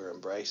sure we're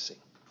embracing.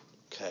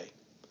 Okay?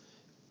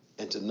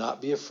 And to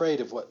not be afraid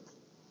of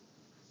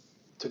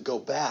to go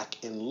back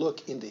and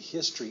look into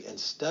history and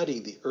study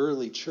the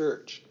early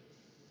church.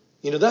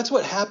 That's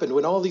what happened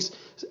when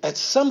at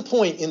some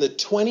point in the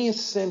 20th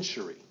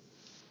century,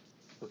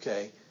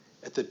 okay,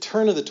 at the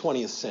turn of the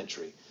 20th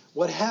century,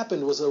 what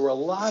happened was there were a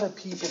lot of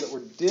people that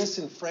were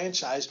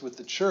disenfranchised with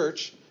the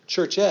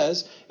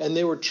churches, and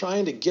they were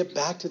trying to get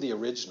back to the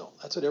original.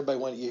 That's what everybody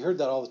wanted. You heard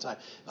that all the time.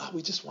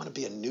 We just want to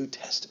be a New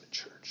Testament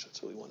church.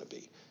 That's what we want to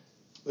be.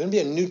 We want to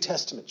be a New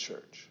Testament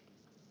church.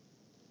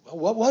 Well,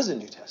 what was a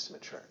New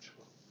Testament church?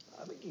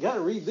 You got to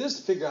read this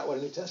to figure out what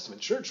a New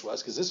Testament church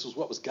was, because this was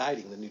what was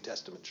guiding the New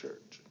Testament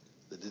church,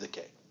 the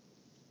Didache.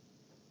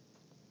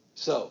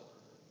 So,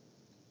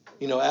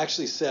 it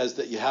actually says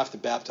that you have to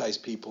baptize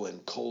people in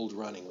cold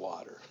running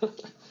water.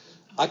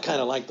 I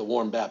kind of like the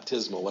warm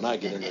baptismal when I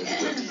get in there to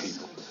get to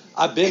people.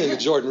 I've been in the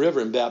Jordan River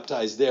and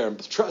baptized there,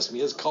 and trust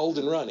me, it's cold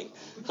and running.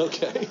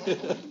 Okay?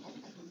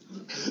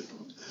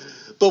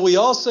 But we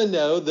also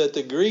know that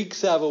the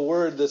Greeks have a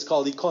word that's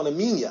called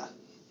oikonomia.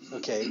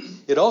 Okay?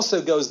 It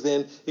also goes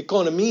then,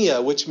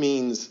 economia, which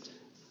means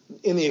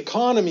in the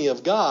economy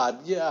of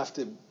God, you have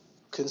to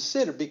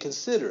be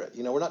considerate.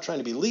 We're not trying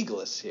to be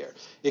legalists here.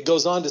 It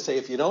goes on to say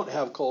if you don't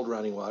have cold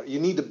running water, you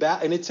need to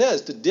and it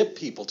says to dip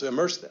people, to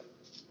immerse them.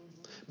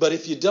 But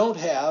if you don't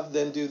have,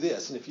 then do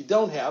this. And if you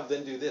don't have,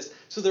 then do this.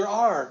 So there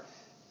are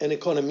an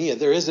economia.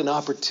 There is an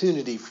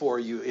opportunity for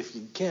you. If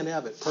you can't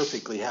have it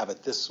perfectly, have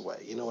it this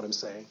way. You know what I'm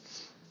saying?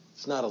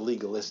 It's not a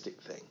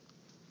legalistic thing.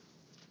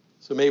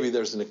 So maybe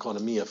there's an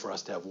economia for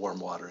us to have warm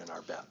water in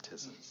our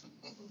baptisms.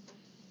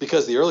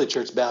 Because the early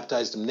church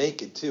baptized them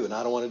naked too, and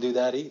I don't want to do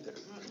that either.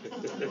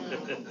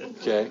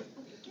 Okay?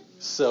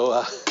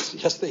 So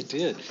yes, they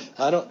did.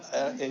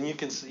 And you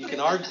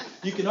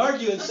can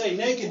argue and say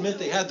naked meant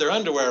they had their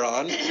underwear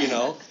on,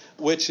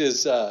 which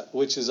is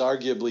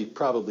arguably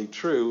probably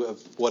true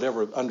of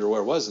whatever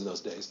underwear was in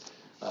those days,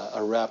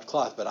 a wrapped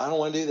cloth. But I don't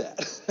want to do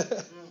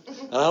that,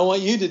 and I don't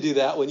want you to do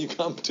that when you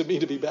come to me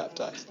to be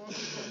baptized.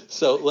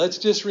 So let's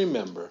just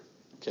remember,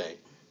 okay,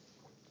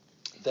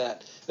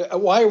 that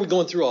why are we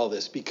going through all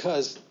this?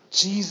 Because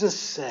Jesus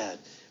said,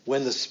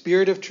 when the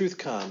Spirit of truth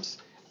comes,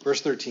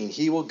 verse 13,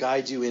 he will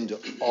guide you into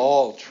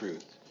all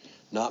truth.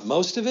 Not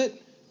most of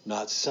it,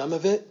 not some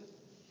of it,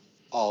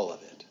 all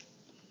of it.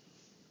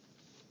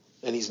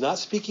 And he's not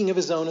speaking of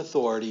his own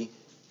authority.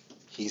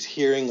 He's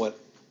hearing what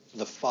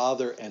the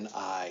Father and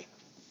I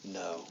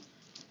know.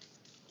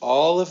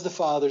 All of the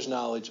Father's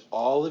knowledge,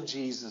 all of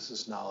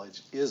Jesus'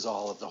 knowledge is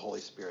all of the Holy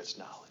Spirit's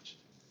knowledge.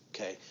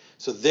 Okay?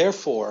 So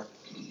therefore,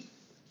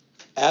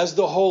 As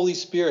the Holy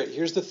Spirit,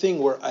 here's the thing,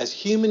 where as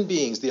human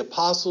beings, the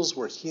apostles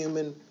were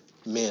human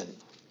men.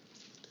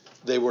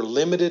 They were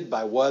limited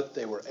by what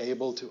they were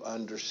able to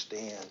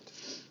understand.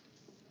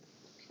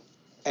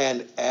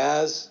 And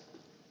as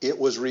it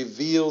was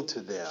revealed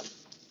to them,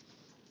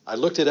 I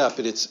looked it up,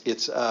 and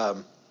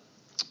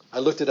I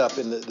looked it up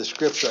in the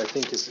scripture. I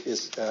think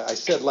I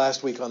said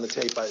last week on the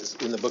tape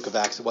in the book of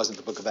Acts. It wasn't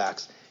the book of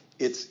Acts.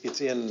 It's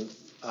in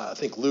I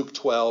think Luke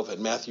 12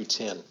 and Matthew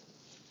 10,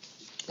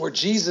 where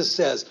Jesus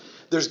says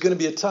there's going to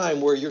be a time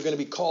where you're going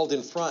to be called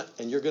in front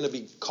and you're going to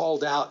be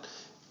called out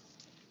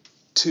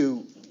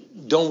to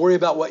don't worry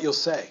about what you'll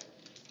say.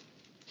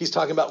 He's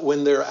talking about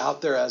when they're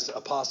out there as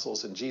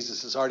apostles and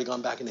Jesus has already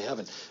gone back into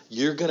heaven.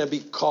 You're going to be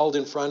called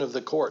in front of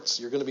the courts.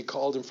 You're going to be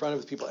called in front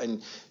of the people.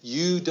 And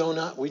you do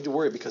not need to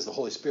worry because the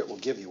Holy Spirit will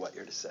give you what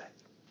you're to say.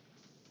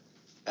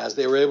 As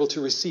they were able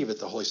to receive it,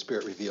 the Holy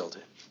Spirit revealed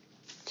it.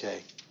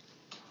 Okay?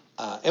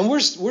 And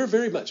we're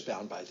very much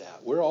bound by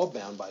that. We're all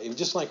bound by it.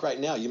 Just like right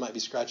now, you might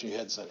be scratching your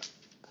head saying,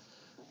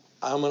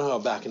 I'm going to go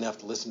back and have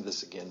to listen to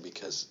this again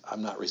because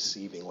I'm not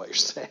receiving what you're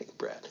saying,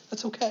 Brad.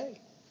 That's okay.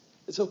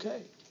 It's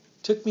okay.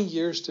 Took me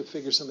years to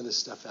figure some of this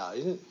stuff out.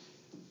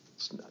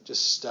 It's not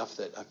just stuff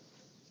that I,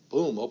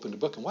 opened a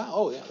book and wow,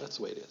 oh yeah, that's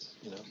the way it is,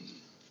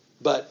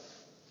 But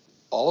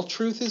all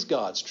truth is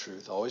God's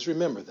truth. Always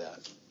remember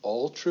that.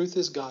 All truth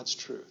is God's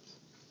truth.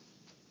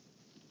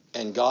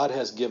 And God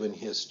has given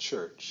his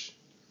church,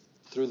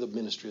 through the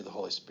ministry of the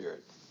Holy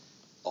Spirit,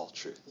 all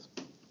truth.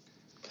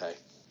 Okay?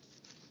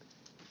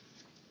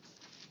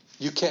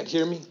 You can't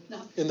hear me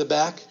in the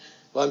back?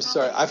 Well, I'm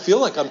sorry. I feel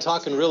like I'm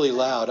talking really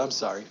loud. I'm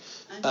sorry.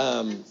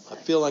 I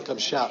feel like I'm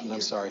shouting.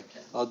 I'm sorry.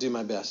 I'll do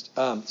my best.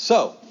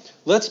 So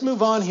let's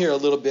move on here a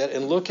little bit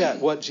and look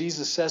at what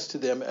Jesus says to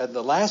them at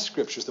the last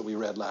scriptures that we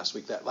read last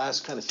week, that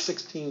last kind of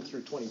 16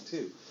 through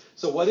 22.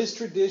 So what is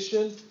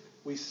tradition?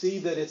 We see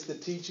that it's the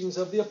teachings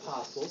of the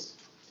apostles.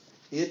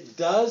 It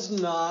does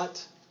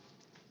not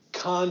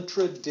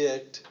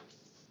contradict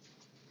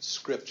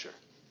Scripture.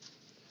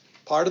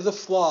 Part of the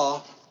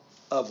flaw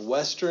of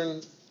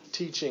Western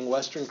teaching,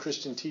 Western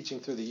Christian teaching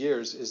through the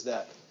years is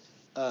that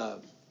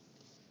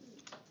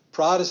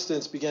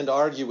Protestants began to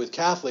argue with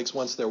Catholics,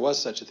 once there was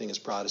such a thing as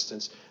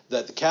Protestants,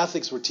 that the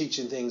Catholics were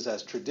teaching things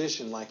as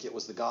tradition like it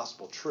was the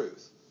gospel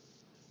truth.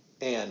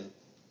 And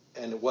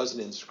it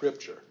wasn't in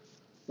Scripture.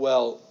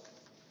 Well,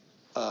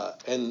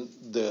 and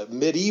the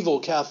medieval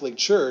Catholic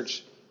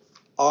Church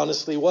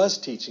honestly was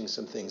teaching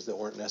some things that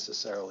weren't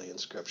necessarily in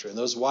Scripture. And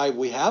those why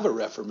we have a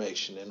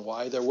Reformation and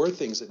why there were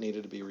things that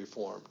needed to be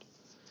reformed.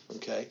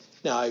 Okay?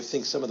 Now, I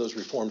think some of those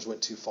reforms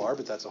went too far,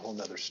 but that's a whole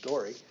other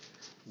story.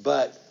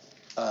 But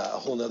a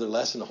whole other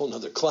lesson, a whole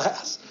other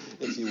class,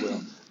 if you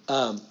will.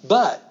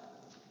 But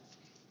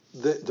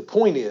the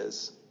point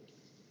is,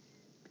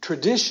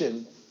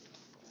 tradition,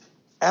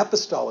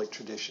 apostolic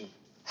tradition,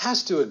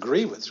 has to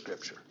agree with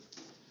Scripture.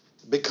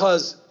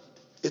 Because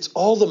it's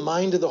all the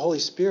mind of the Holy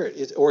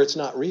Spirit, or it's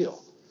not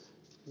real.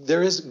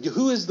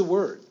 Who is the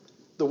Word?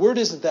 The Word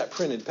isn't that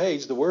printed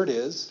page. The Word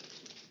is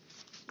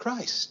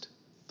Christ,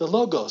 the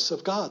Logos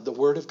of God, the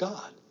Word of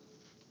God.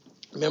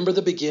 Remember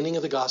the beginning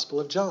of the Gospel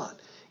of John.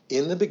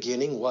 In the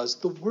beginning was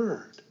the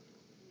Word.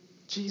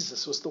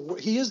 Jesus was the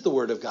Word. He is the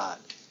Word of God.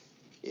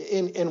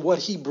 And what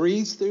he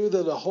breathes through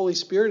the Holy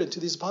Spirit into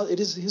these apostles, it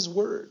is his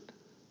Word.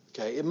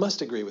 Okay, it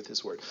must agree with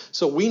his Word.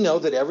 So we know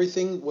that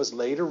everything was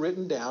later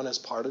written down as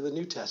part of the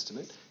New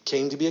Testament,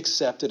 came to be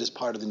accepted as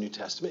part of the New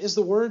Testament, is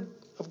the Word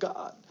of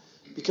God.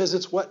 Because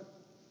it's what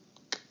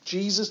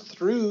Jesus,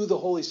 through the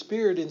Holy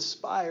Spirit,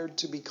 inspired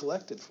to be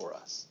collected for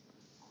us.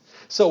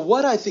 So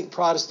what I think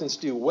Protestants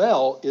do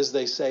well is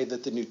they say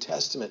that the New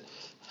Testament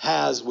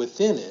has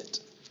within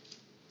it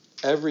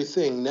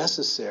everything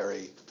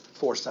necessary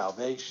for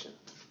salvation.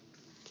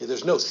 Okay,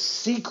 there's no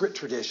secret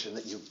tradition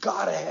that you've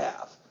got to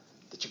have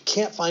that you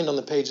can't find on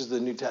the pages of the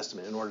New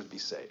Testament in order to be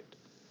saved.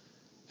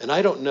 And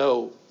I don't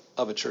know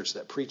of a church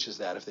that preaches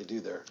that. If they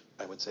do,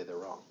 I would say they're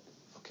wrong.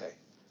 Okay.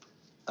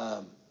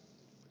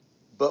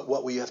 But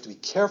what we have to be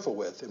careful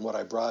with, and what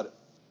I brought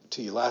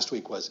to you last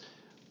week was,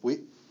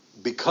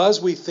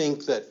 because we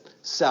think that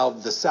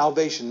the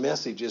salvation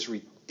message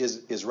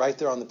is right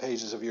there on the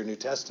pages of your New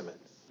Testament,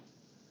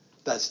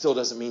 that still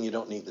doesn't mean you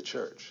don't need the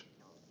church.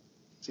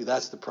 See,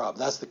 that's the problem.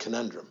 That's the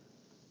conundrum.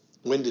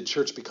 When did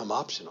church become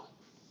optional?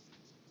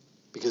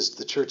 Because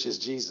the church is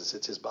Jesus.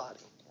 It's his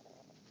body.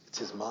 It's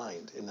his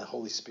mind and the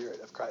Holy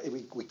Spirit of Christ.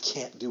 We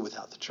can't do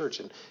without the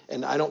church.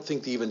 And I don't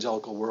think the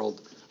evangelical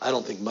world, I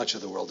don't think much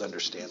of the world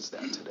understands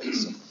that today.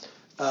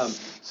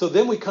 So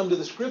then we come to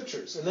the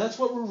Scriptures. And that's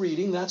what we're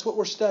reading. That's what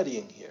we're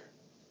studying here.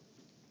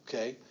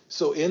 Okay?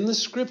 So in the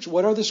Scripture,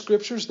 what are the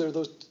Scriptures? They're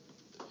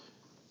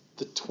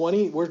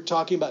we're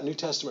talking about New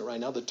Testament right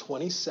now, the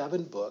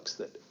 27 books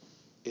that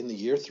in the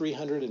year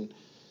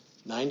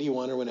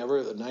 391 or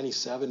whenever,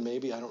 97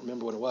 maybe, I don't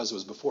remember when it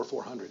was before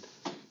 400.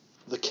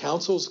 The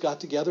councils got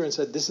together and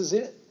said, this is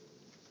it.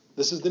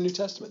 This is the New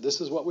Testament.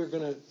 This is what we're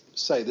going to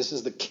say. This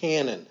is the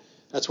canon.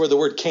 That's where the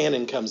word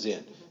canon comes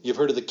in. You've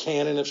heard of the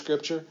canon of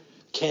Scripture?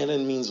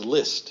 Canon means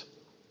list.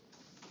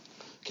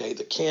 Okay,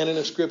 the canon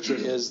of Scripture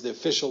is the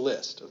official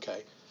list.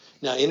 Okay,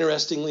 now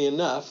interestingly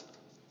enough,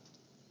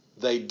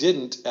 they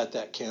didn't at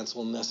that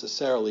council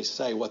necessarily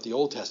say what the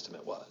Old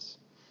Testament was.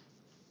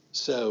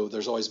 So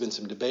there's always been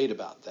some debate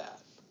about that.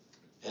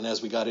 And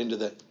as we got into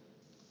the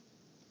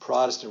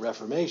Protestant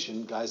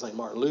Reformation, guys like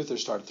Martin Luther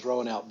started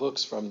throwing out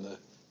books from the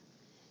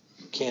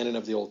canon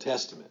of the Old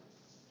Testament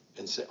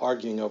and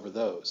arguing over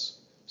those.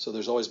 So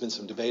there's always been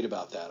some debate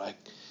about that. I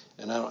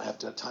don't have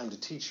time to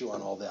teach you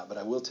on all that, but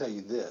I will tell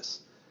you this.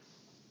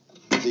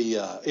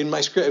 In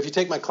my script, if you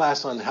take my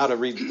class on how to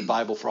read the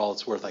Bible for all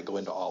it's worth, I go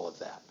into all of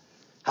that.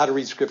 How to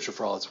read Scripture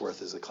for all it's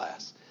worth is a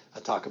class.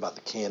 I talk about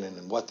the canon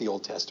and what the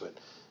Old Testament,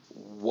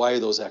 why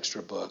those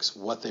extra books,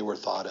 what they were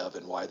thought of,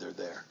 and why they're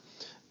there.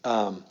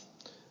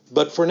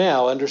 But for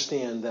now,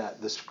 understand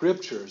that the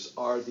Scriptures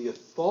are the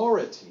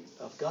authority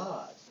of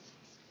God.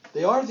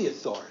 They are the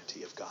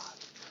authority of God.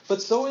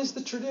 But so is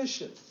the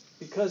tradition,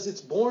 because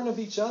it's born of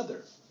each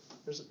other.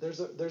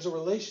 There's a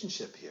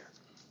relationship here.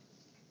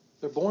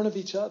 They're born of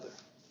each other.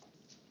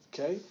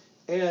 Okay?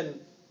 And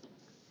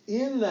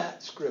in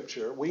that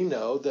Scripture, we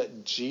know that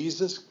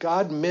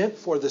God meant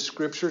for the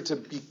Scripture to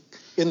be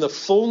in the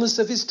fullness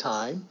of his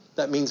time.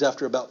 That means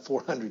after about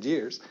 400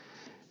 years.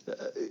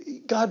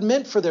 God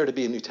meant for there to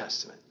be a New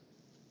Testament.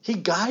 He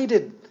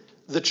guided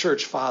the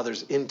church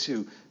fathers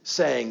into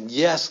saying,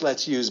 yes,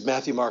 let's use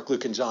Matthew, Mark,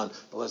 Luke, and John,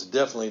 but let's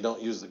definitely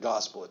don't use the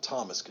Gospel of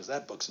Thomas because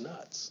that book's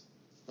nuts.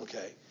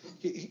 Okay?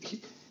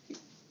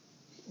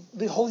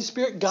 The Holy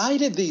Spirit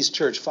guided these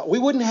church fathers. We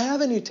wouldn't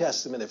have a New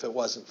Testament if it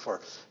wasn't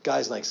for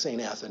guys like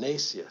St.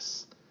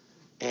 Athanasius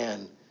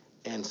and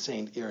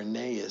St.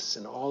 Irenaeus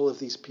and all of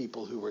these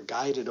people who were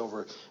guided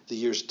over the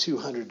years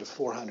 200 to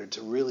 400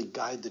 to really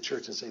guide the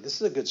church and say, this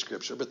is a good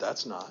scripture, but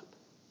that's not.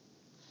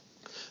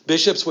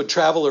 Bishops would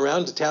travel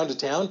around to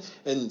town,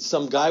 and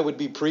some guy would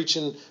be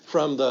preaching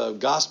from the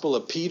Gospel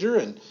of Peter,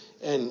 and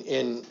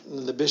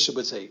the bishop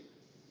would say,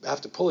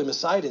 have to pull him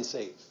aside and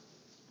say,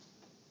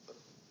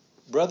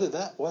 brother,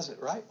 that wasn't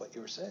right what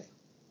you were saying.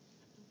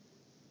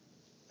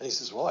 And he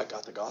says, well, I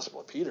got the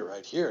Gospel of Peter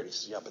right here. And he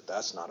says, yeah, but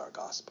that's not our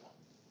gospel.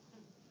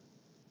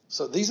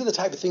 So these are the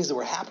type of things that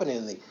were happening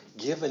in the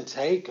give and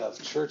take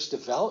of church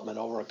development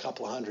over a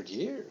couple of hundred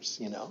years,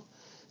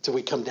 till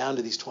we come down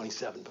to these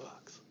 27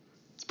 books.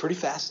 It's pretty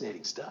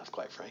fascinating stuff,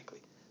 quite frankly.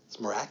 It's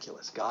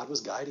miraculous. God was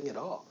guiding it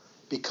all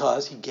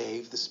because he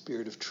gave the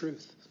Spirit of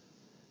truth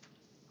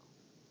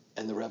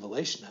and the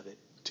revelation of it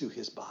to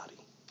his body,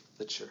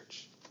 the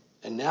church.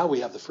 And now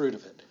we have the fruit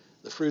of it.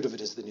 The fruit of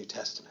it is the New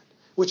Testament,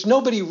 which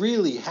nobody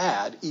really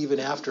had even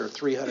after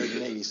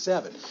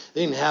 387.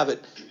 They didn't have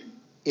it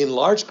in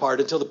large part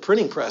until the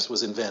printing press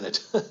was invented,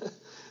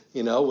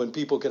 when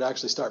people could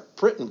actually start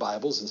printing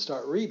Bibles and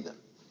start reading them.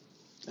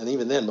 And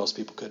even then, most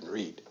people couldn't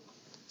read.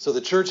 So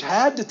the church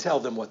had to tell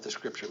them what the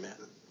Scripture meant,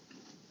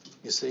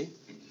 you see?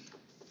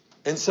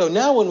 And so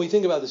now when we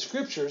think about the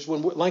Scriptures,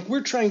 like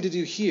we're trying to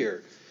do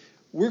here,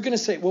 we're going to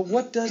say, well,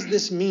 what does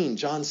this mean,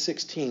 John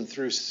 16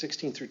 through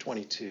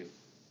 22?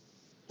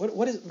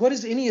 What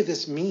does any of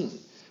this mean?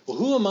 Well,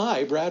 who am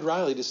I, Brad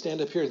Riley, to stand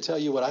up here and tell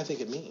you what I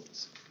think it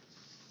means?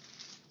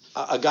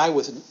 A guy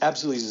with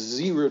absolutely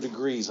 0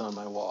 degrees on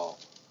my wall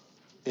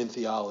in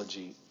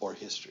theology or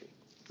history.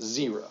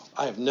 0.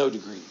 I have no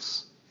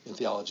degrees in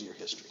theology or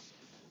history.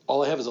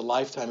 All I have is a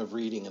lifetime of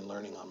reading and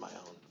learning on my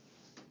own.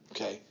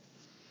 Okay?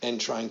 And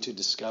trying to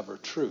discover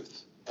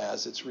truth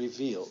as it's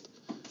revealed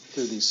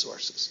through these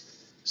sources.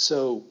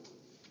 So,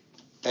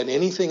 and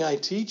anything I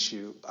teach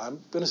you, I'm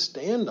going to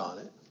stand on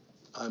it.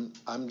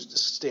 I'm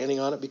just standing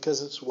on it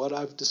because it's what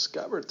I've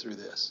discovered through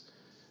this.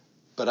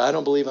 But I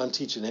don't believe I'm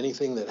teaching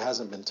anything that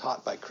hasn't been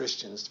taught by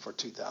Christians for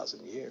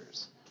 2,000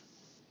 years.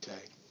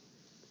 Okay?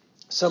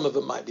 Some of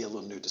it might be a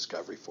little new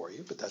discovery for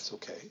you, but that's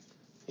okay.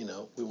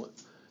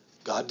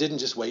 God didn't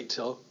just wait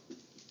till,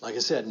 like I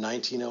said,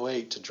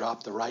 1908 to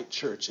drop the right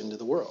church into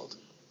the world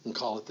and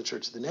call it the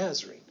Church of the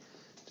Nazarene.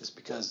 Just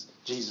because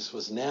Jesus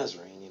was a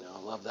Nazarene, I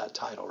love that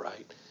title,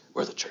 right?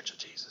 We're the Church of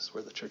Jesus.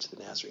 We're the Church of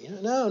the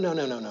Nazarene. No.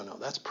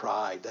 That's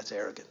pride. That's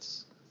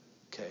arrogance.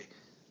 Okay?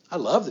 I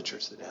love the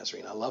Church of the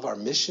Nazarene. I love our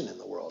mission in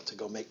the world to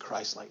go make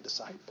Christ-like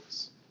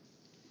disciples.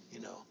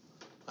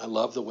 I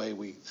love the way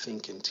we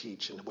think and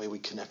teach and the way we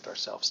connect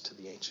ourselves to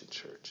the ancient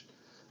church.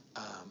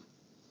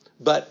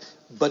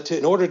 But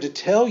in order to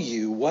tell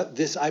you what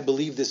I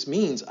believe this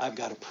means, I've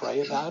got to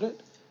pray about it.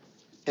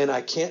 And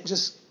I can't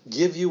just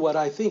give you what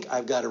I think.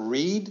 I've got to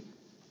read.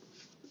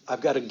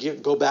 I've got to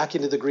go back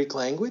into the Greek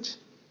language.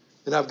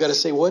 And I've got to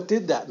say, what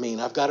did that mean?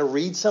 I've got to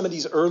read some of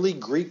these early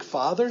Greek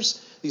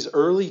fathers, these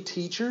early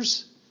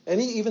teachers,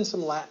 and even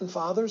some Latin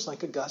fathers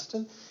like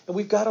Augustine. And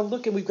we've got to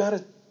look and we've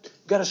got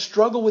to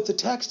struggle with the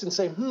text and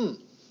say,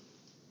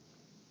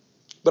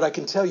 But I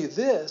can tell you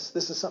this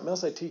is something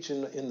else I teach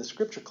in the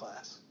scripture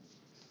class.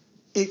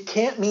 It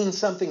can't mean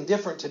something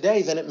different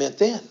today than it meant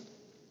then.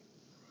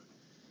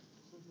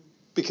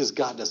 Because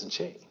God doesn't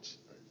change.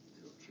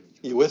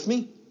 You with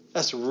me?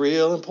 That's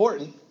real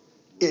important.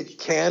 It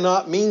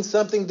cannot mean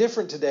something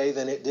different today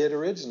than it did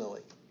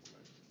originally.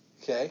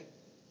 Okay?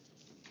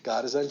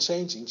 God is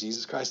unchanging.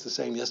 Jesus Christ the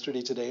same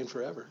yesterday, today, and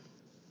forever.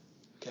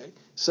 Okay?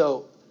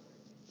 So,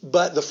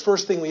 but the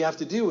first thing we have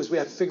to do is we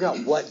have to figure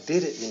out what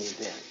did it mean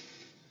then,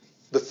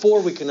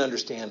 before we can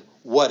understand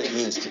what it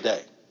means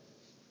today.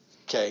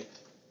 Okay?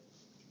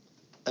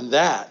 And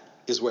that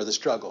is where the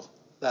struggle,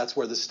 that's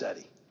where the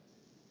study.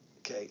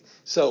 Okay?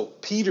 So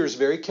Peter's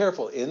very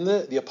careful. In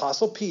the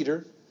Apostle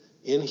Peter,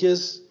 in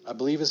his, I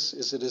believe,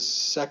 is it his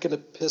second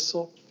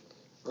epistle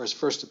or his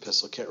first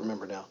epistle? Can't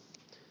remember now.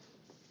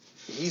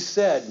 He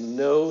said,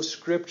 no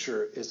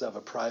scripture is of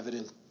a private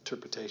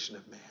interpretation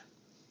of man.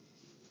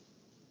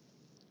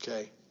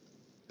 Okay?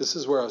 This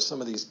is where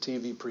some of these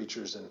TV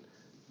preachers and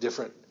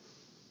different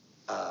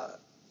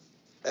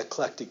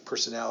eclectic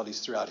personalities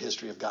throughout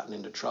history have gotten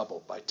into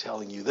trouble by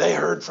telling you they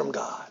heard from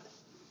God.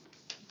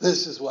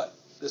 This is what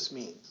this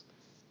means.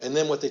 And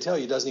then what they tell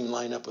you doesn't even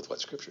line up with what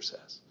Scripture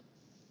says.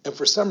 And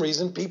for some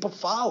reason, people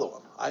follow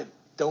them. I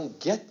don't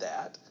get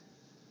that.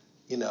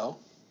 You know,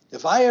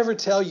 if I ever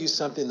tell you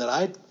something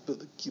that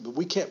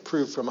we can't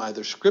prove from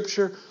either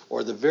Scripture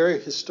or the very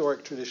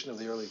historic tradition of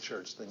the early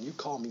church, then you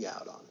call me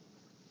out on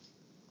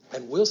it.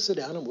 And we'll sit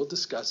down and we'll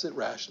discuss it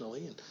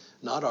rationally and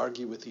not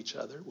argue with each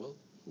other. We'll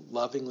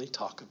lovingly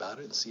talk about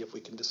it and see if we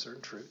can discern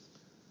truth.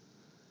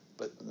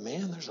 But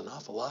man, there's an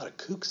awful lot of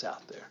kooks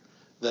out there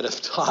that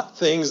have taught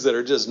things that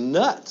are just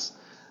nuts,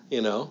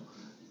 you know.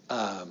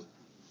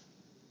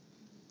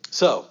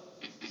 So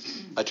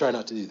I try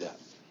not to do that.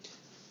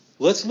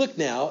 Let's look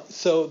now.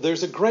 So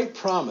there's a great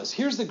promise.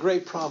 Here's the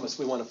great promise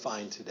we want to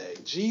find today.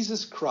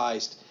 Jesus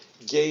Christ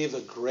gave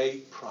a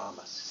great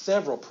promise,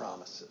 several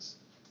promises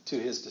to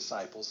his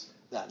disciples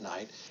that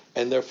night,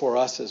 and therefore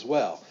us as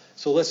well.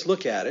 So let's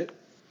look at it.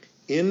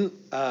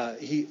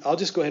 I'll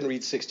just go ahead and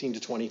read 16 to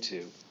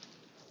 22.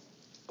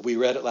 We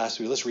read it last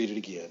week. Let's read it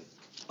again.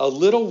 A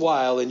little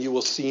while and you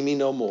will see me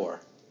no more.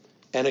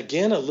 And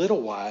again a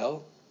little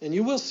while and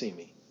you will see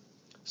me.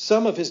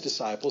 Some of his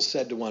disciples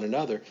said to one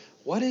another,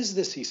 what is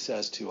this he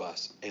says to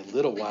us? A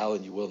little while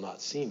and you will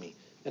not see me.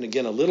 And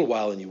again a little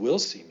while and you will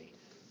see me.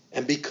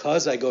 And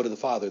because I go to the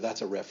Father,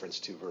 that's a reference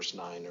to verse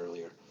 9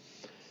 earlier.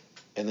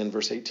 And then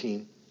verse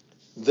 18.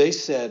 They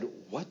said,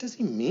 what does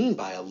he mean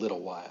by a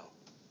little while?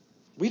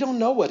 We don't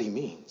know what he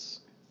means.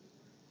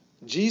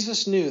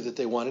 Jesus knew that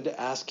they wanted to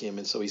ask him,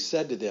 and so he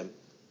said to them,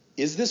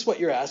 is this what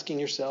you're asking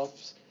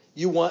yourselves?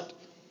 What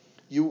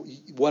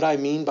I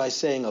mean by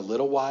saying a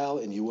little while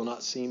and you will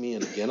not see me,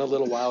 and again a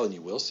little while and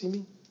you will see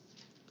me?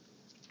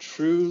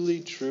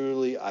 Truly,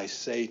 truly, I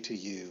say to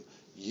you,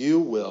 you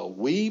will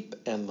weep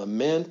and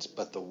lament,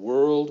 but the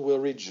world will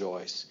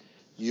rejoice.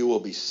 You will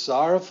be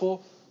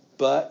sorrowful,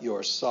 but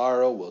your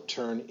sorrow will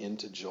turn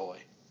into joy.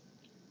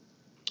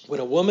 When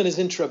a woman is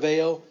in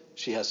travail,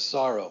 she has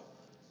sorrow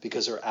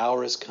because her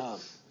hour has come.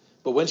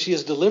 But when she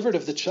is delivered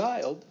of the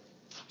child,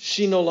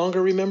 she no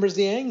longer remembers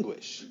the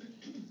anguish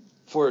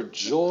for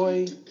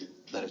joy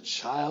that a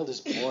child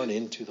is born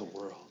into the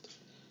world.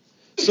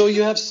 So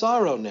you have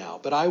sorrow now,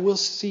 but I will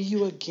see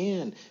you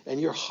again, and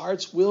your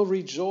hearts will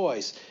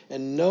rejoice,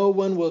 and no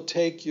one will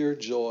take your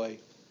joy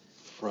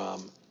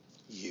from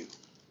you.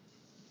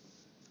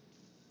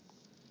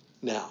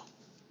 Now,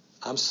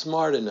 I'm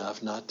smart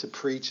enough not to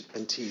preach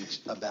and teach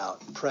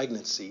about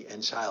pregnancy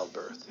and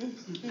childbirth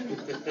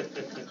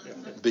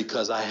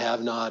because I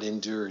have not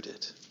endured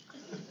it.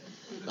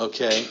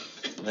 Okay?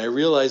 And I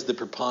realize the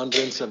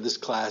preponderance of this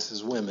class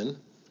is women.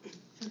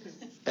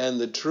 And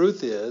the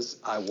truth is,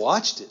 I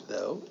watched it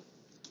though.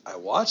 I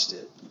watched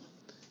it.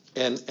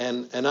 And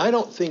I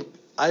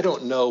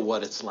don't know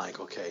what it's like,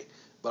 okay?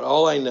 But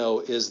all I know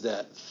is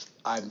that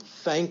I'm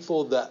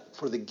thankful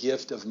for the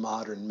gift of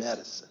modern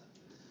medicine.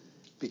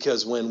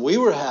 Because when we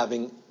were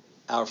having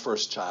our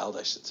first child,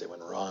 I should say when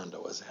Rhonda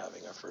was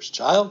having our first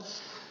child,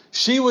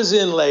 she was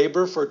in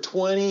labor for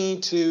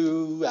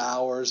 22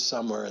 hours,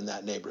 somewhere in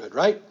that neighborhood,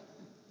 right?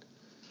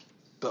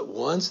 But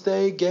once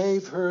they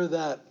gave her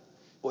that,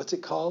 what's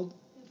it called?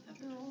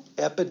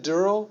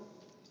 Epidural.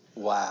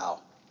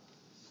 Wow.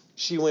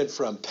 She went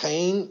from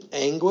pain,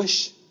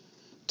 anguish,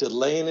 to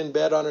laying in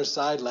bed on her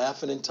side,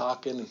 laughing and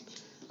talking.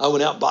 I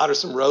went out and bought her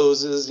some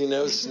roses,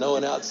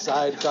 snowing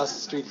outside across the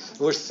street.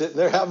 We're sitting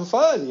there having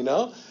fun,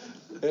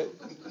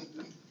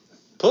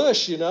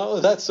 Push,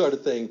 that sort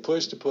of thing.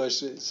 Push to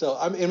push. So,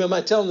 am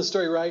I telling the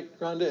story right,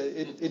 Rhonda?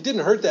 It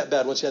didn't hurt that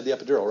bad once you had the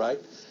epidural, right?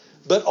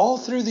 But all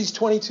through these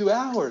 22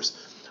 hours,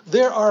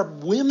 there are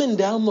women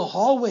down the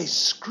hallway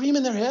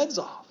screaming their heads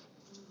off.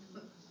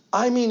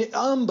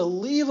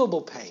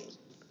 Unbelievable pain,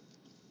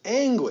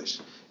 anguish.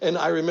 And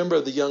I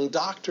remember the young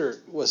doctor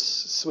would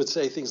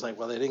say things like,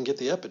 well, they didn't get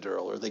the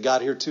epidural, or they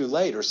got here too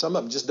late, or some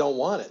of them just don't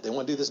want it. They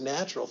want to do this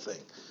natural thing.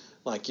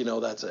 Like,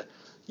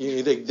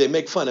 they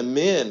make fun of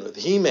men with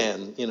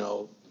He-Man,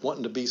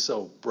 wanting to be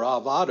so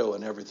bravado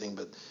and everything.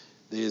 But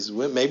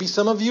maybe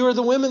some of you are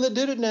the women that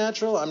did it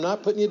natural. I'm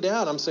not putting you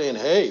down. I'm saying,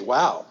 hey,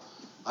 wow,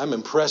 I'm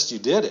impressed you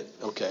did it.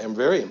 Okay, I'm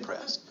very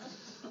impressed.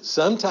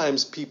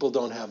 Sometimes people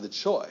don't have the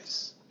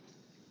choice,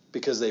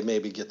 because they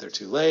maybe get there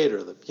too late,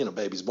 or the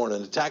baby's born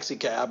in a taxi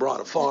cab or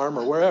on a farm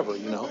or wherever,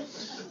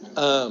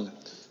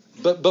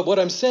 But what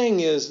I'm saying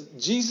is,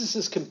 Jesus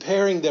is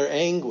comparing their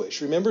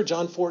anguish. Remember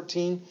John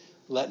 14?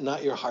 Let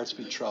not your hearts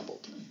be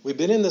troubled. We've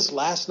been in this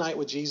last night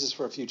with Jesus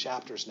for a few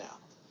chapters now.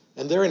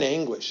 And they're in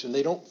anguish. And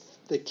they're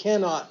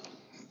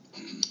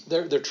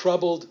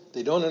troubled.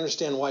 They don't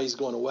understand why he's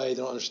going away.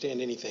 They don't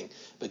understand anything.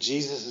 But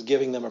Jesus is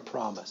giving them a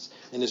promise.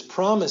 And his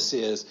promise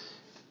is,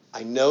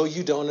 I know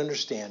you don't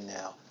understand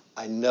now.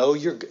 I know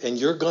you're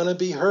going to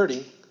be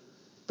hurting.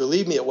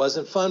 Believe me, it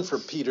wasn't fun for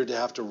Peter to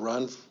have to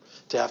run,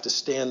 to have to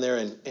stand there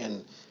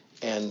and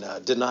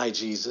deny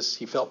Jesus.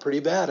 He felt pretty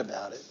bad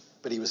about it,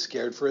 but he was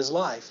scared for his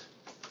life.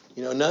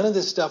 None of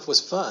this stuff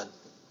was fun.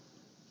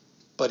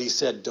 But he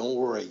said, don't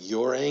worry,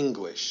 your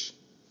anguish.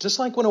 Just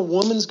like when a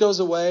woman's goes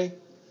away,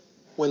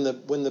 when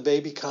the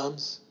baby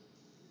comes,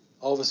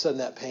 all of a sudden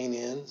that pain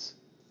ends.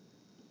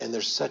 And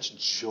there's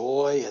such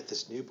joy at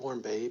this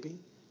newborn baby.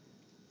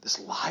 This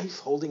life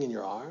holding in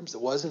your arms that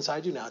was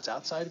inside you, now it's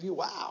outside of you.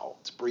 Wow,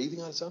 it's breathing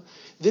on its own.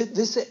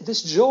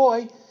 This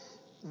joy,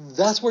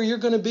 that's where you're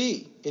going to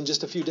be in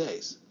just a few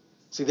days.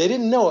 See, they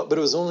didn't know it, but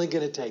it was only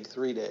going to take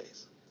 3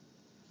 days.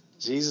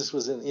 Jesus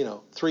was in,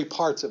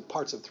 parts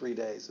of 3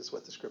 days is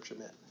what the scripture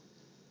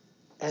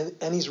meant.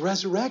 And he's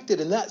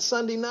resurrected, and that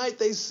Sunday night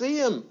they see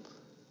him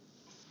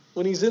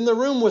when he's in the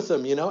room with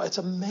them. It's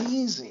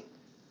amazing.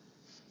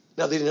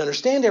 Now, they didn't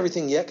understand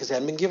everything yet because they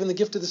hadn't been given the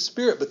gift of the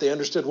Spirit, but they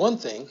understood one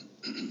thing.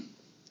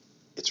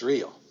 It's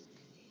real.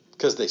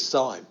 Because they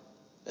saw him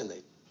and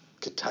they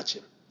could touch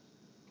him.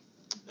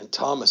 And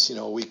Thomas,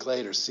 a week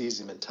later, sees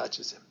him and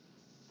touches him.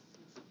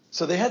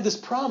 So they had this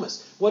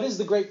promise. What is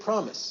the great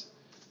promise?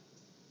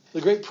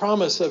 The great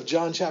promise of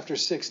John chapter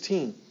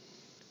 16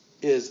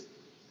 is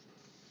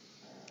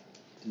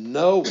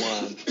no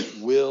one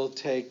will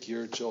take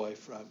your joy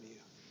from you.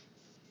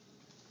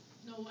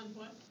 No one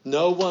what?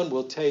 No one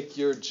will take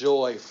your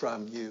joy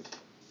from you.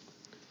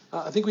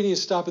 I think we need to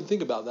stop and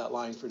think about that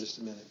line for just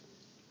a minute.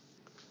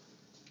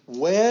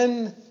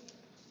 When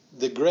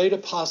the great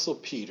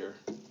Peter,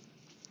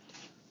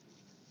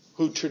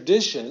 who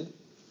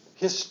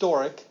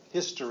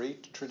history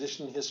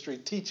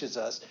teaches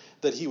us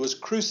that he was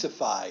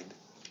crucified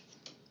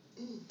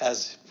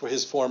as for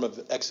his form of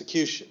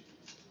execution.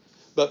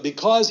 But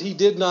because he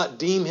did not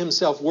deem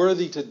himself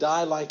worthy to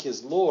die like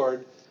his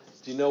Lord,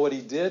 do you know what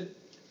he did?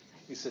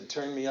 He said,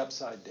 turn me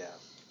upside down.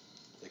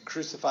 They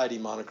crucified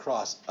him on a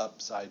cross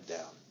upside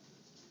down.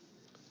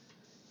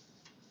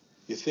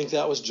 You think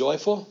that was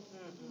joyful?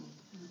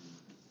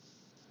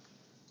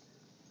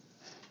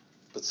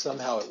 But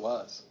somehow it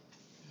was.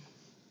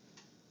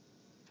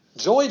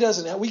 Joy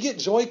doesn't. We get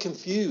joy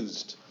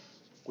confused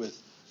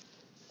with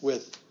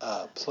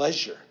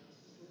pleasure,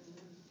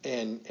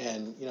 and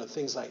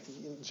things like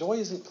joy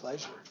isn't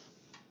pleasure.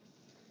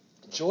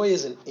 Joy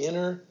is an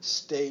inner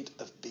state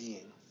of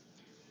being.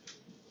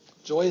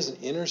 Joy is an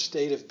inner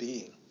state of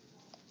being.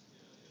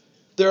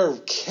 There are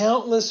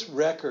countless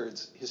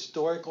records,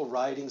 historical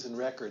writings and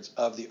records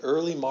of the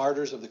early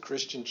martyrs of the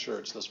Christian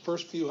church, those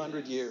first few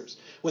hundred years,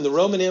 when the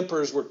Roman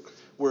emperors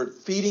were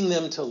feeding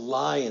them to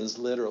lions,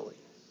 literally,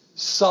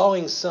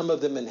 sawing some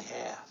of them in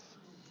half,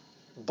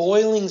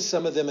 boiling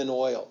some of them in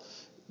oil.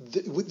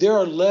 There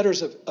are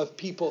letters of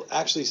people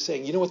actually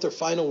saying, you know what their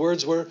final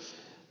words were?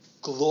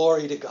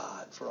 Glory to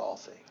God for all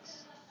things.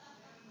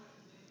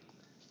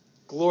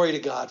 Glory to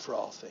God for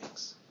all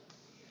things.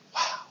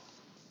 Wow.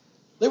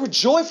 They were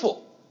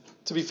joyful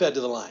to be fed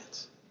to the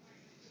lions.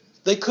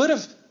 They could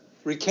have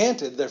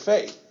recanted their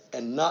faith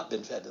and not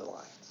been fed to the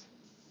lions.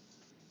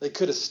 They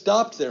could have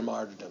stopped their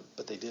martyrdom,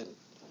 but they didn't.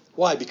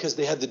 Why? Because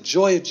they had the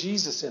joy of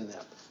Jesus in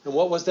them. And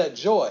what was that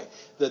joy?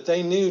 That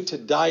they knew to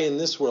die in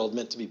this world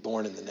meant to be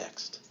born in the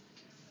next.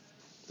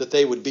 That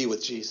they would be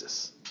with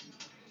Jesus.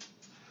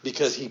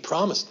 Because he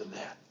promised them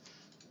that.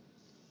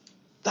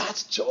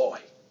 That's joy.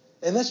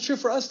 And that's true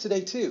for us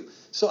today too.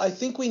 So I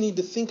think we need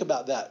to think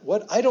about that.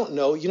 I don't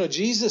know.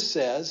 Jesus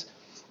says,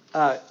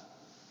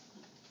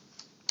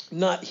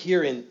 not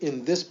here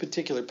in this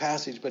particular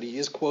passage, but he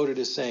is quoted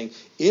as saying,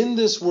 in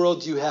this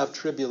world you have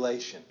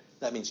tribulation.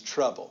 That means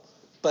trouble.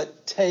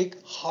 But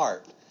take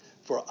heart,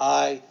 for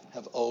I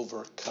have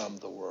overcome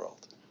the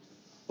world.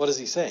 What is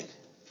he saying?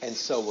 And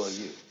so will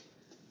you.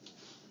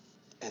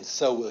 And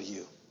so will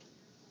you.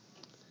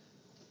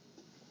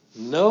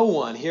 No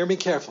one, hear me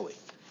carefully,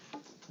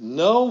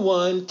 no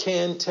one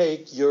can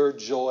take your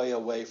joy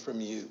away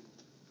from you.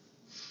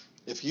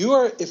 If you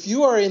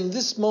are in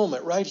this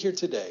moment right here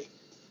today,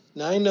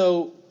 now I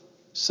know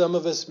some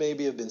of us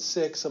maybe have been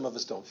sick, some of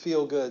us don't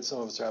feel good, some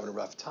of us are having a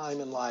rough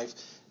time in life.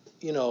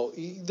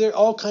 There are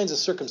all kinds of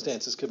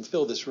circumstances can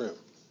fill this room.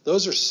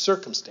 Those are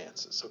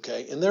circumstances,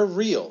 okay? And they're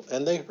real,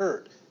 and they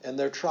hurt, and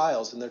they're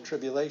trials, and they're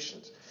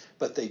tribulations.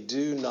 But they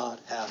do not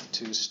have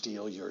to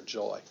steal your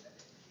joy.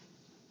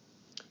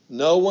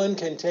 No one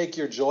can take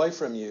your joy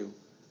from you.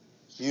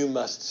 You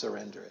must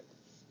surrender it.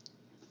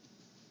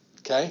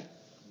 Okay?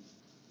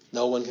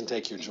 No one can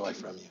take your joy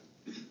from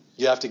you.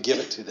 You have to give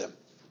it to them.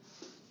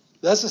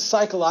 That's a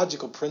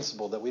psychological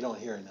principle that we don't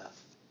hear enough.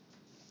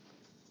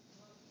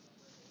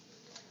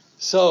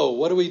 So,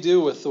 what do we do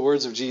with the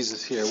words of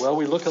Jesus here? Well,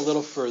 we look a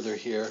little further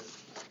here.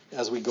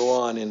 as we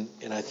go on,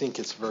 and I think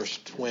it's verse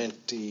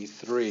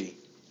 23.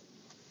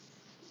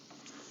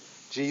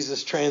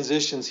 Jesus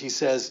transitions. He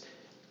says,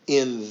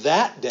 in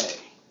that day,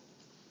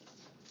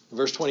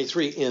 verse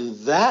 23,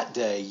 in that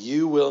day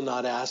you will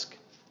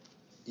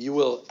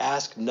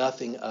ask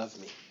nothing of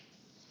me.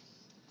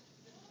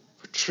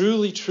 For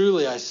truly,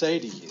 truly, I say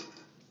to you,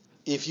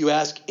 if you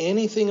ask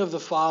anything of the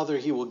Father,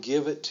 he will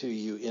give it to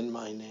you in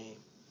my name.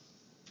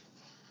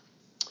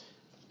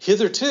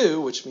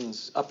 Hitherto, which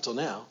means up till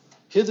now,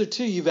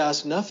 hitherto you've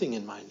asked nothing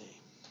in my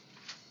name.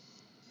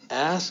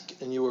 Ask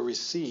and you will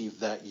receive,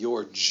 that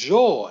your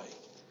joy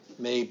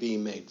may be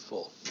made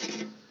full.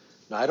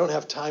 Now, I don't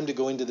have time to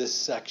go into this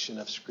section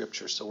of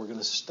Scripture, so we're going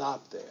to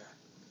stop there.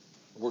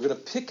 We're going to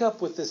pick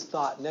up with this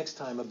thought next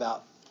time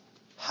about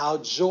how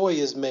joy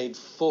is made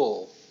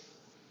full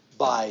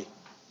by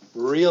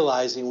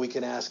realizing we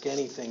can ask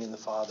anything in the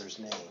Father's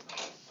name,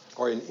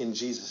 or in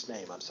Jesus'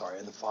 name,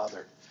 in the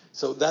Father.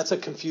 So that's a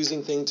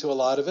confusing thing to a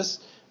lot of us,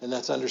 and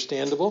that's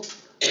understandable.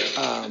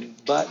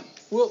 But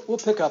we'll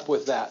pick up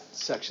with that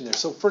section there.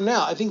 So for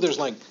now, I think there's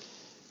like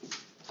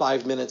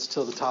 5 minutes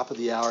till the top of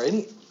the hour.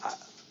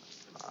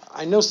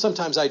 I know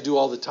sometimes I do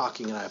all the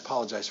talking, and I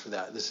apologize for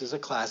that. This is a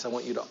class. I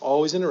want you to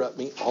always interrupt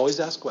me, always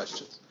ask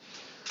questions.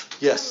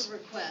 Yes? I have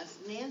a request.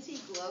 Nancy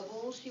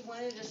Global, she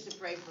wanted us to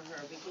pray for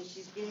her because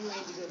she's getting ready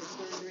to go to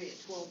surgery at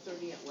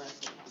 12:30 at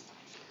Leslie.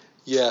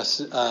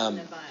 Yes.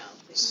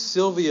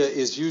 Sylvia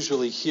is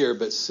usually here,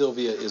 but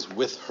Sylvia is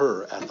with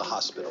her at the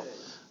hospital.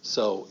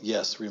 So,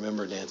 yes,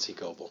 remember Nancy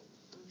Goebel.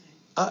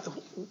 Okay.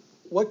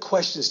 What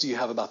questions do you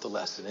have about the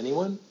lesson?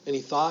 Anyone?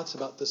 Any thoughts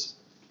about this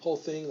whole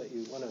thing that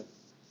you want to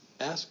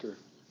ask or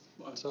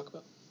talk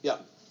about? Yeah.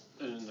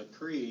 In the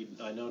Creed,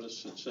 I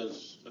notice it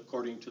says,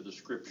 according to the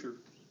Scripture.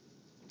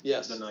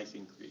 Yes. The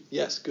Nicene Creed.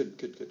 Yes, good.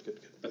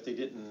 But they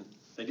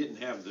didn't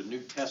have the New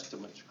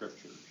Testament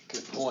Scriptures.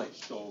 Good point.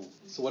 So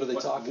what are they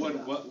talking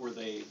about? What were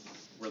they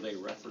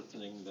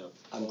referencing the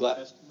Old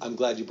Testament? I'm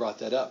glad you brought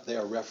that up. They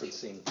are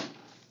referencing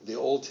the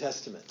Old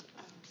Testament.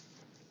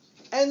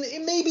 And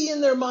it may be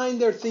in their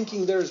mind they're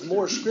thinking there's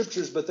more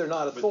Scriptures, but they're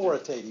not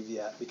authoritative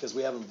yet because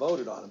we haven't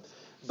voted on them.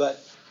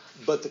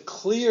 But the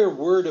clear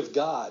Word of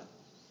God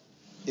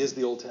is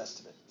the Old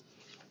Testament.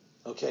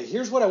 Okay,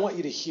 here's what I want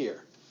you to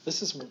hear.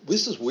 This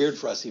is weird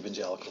for us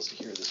evangelicals to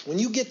hear this. When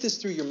you get this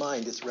through your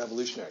mind, it's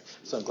revolutionary.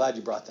 So I'm glad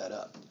you brought that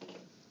up.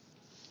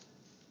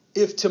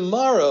 If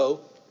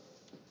tomorrow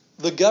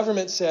the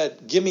government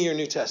said, give me your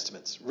New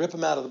Testaments, rip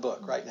them out of the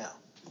book right now.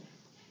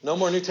 No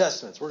more New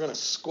Testaments. We're going to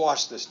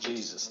squash this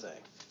Jesus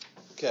thing.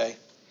 Okay?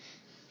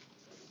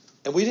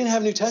 And we didn't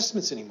have New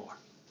Testaments anymore.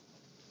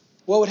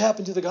 What would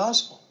happen to the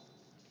gospel?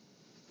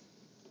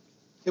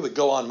 It would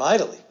go on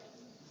mightily.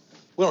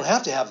 We don't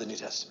have to have the New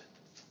Testament.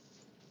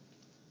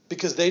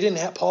 Because they didn't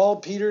have Paul,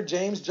 Peter,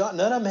 James, John.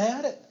 None of them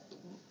had it.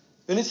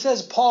 And it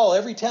says Paul,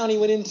 every town he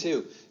went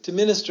into to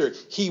minister,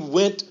 he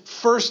went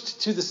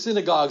first to the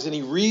synagogues and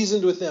he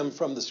reasoned with them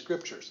from the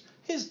Scriptures.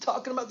 He's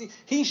talking about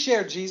he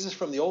shared Jesus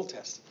from the Old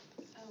Testament.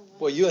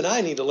 Boy, you and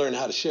I need to learn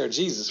how to share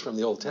Jesus from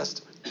the Old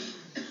Testament.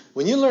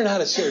 When you learn how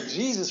to share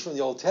Jesus from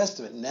the Old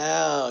Testament,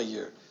 now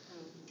you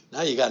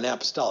got an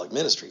apostolic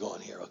ministry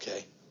going here,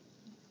 okay?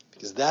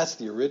 Because that's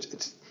the original.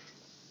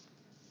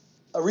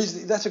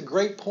 That's a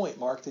great point,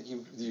 Mark, that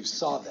you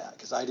saw that,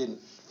 because I didn't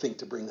think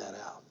to bring that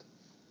out.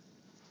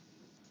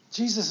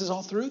 Jesus is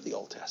all through the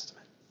Old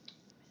Testament.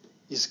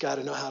 You just got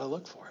to know how to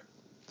look for it.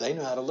 They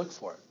know how to look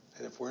for it.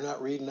 And if we're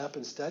not reading up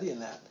and studying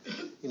that,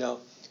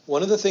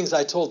 one of the things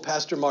I told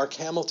Pastor Mark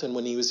Hamilton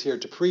when he was here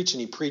to preach,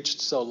 and he preached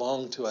so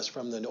long to us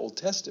from the Old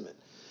Testament,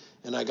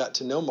 and I got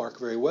to know Mark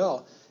very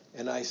well,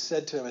 and I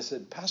said to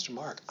him, Pastor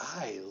Mark,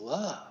 I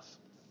love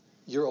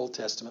your Old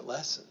Testament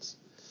lessons.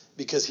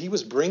 Because he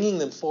was bringing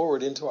them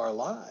forward into our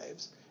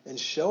lives and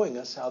showing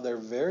us how they're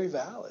very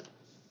valid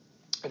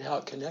and how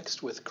it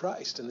connects with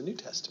Christ in the New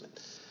Testament.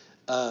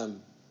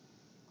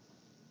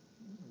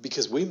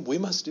 Because we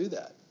must do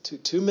that.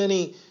 Too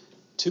many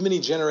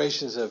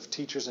generations of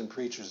teachers and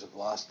preachers have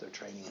lost their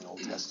training in the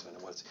Old Testament.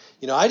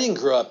 And I didn't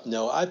grow up.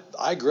 No,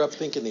 I grew up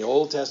thinking the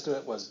Old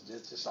Testament was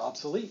just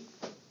obsolete.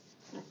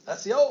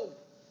 That's the old.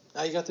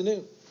 Now you got the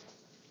new.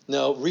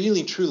 No,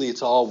 really, truly,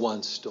 it's all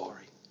one story.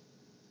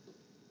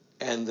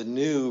 And the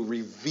new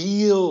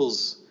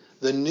reveals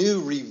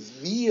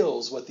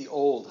what the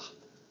old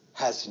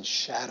has in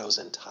shadows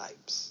and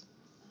types.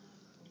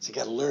 So you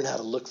got to learn how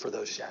to look for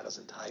those shadows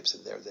and types,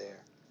 and they're there.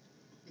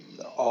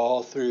 They're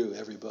all through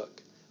every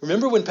book.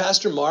 Remember when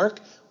Pastor Mark,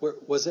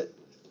 was it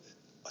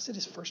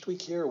his first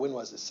week here, or when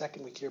was it?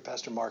 Second week here,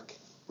 Pastor Mark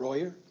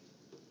Royer?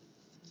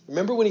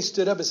 Remember when he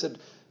stood up and said,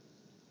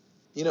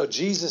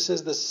 Jesus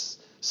is the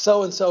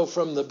so-and-so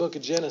from the book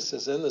of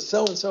Genesis and the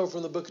so-and-so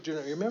from the book of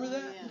Deuteronomy. You remember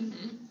that? Yeah.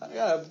 I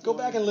gotta go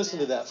back and listen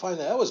to that. Find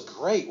that. That was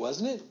great,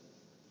 wasn't it?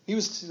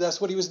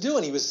 That's what he was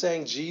doing. He was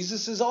saying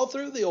Jesus is all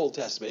through the Old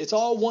Testament. It's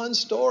all one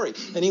story.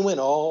 And he went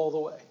all the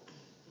way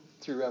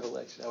through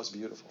Revelation. That was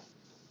beautiful.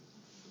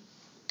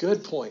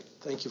 Good point.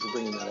 Thank you for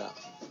bringing that up.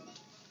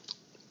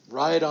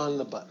 Right on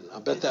the button. I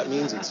bet that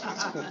means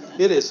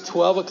it is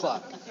 12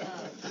 o'clock.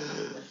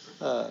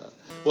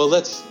 Well,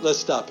 let's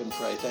stop and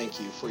pray. Thank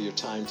you for your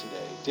time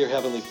today. Dear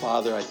Heavenly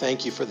Father, I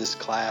thank you for this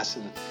class,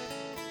 and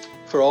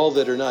for all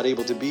that are not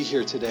able to be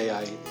here today,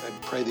 I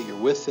pray that you're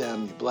with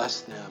them, you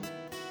bless them,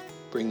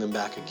 bring them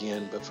back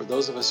again. But for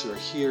those of us who are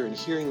here and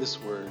hearing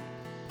this word,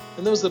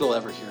 and those that will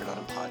ever hear it on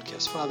a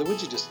podcast, Father,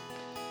 would you just,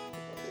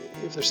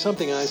 if there's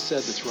something I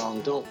said that's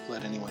wrong, don't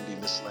let anyone be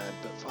misled.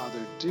 But Father,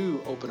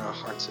 do open our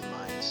hearts and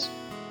minds.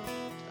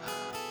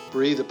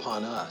 Breathe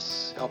upon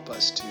us. Help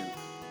us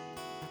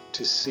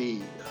to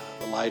see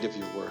the light of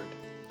your word.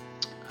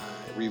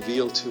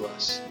 Reveal to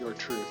us your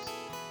truth.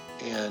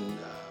 And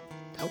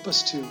help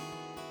us to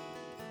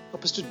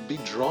be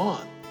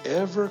drawn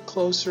ever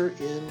closer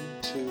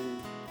into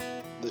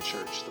the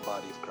church, the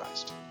body of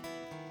Christ.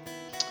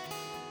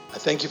 I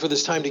thank you for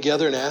this time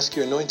together and ask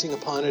your anointing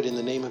upon it in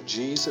the name of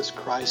Jesus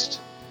Christ,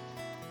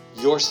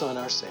 your Son,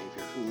 our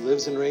Savior, who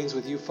lives and reigns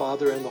with you,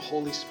 Father, and the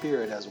Holy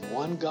Spirit as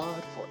one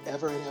God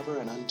forever and ever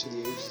and unto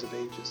the ages of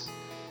ages.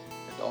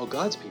 And all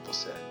God's people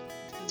said,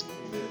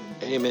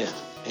 Amen.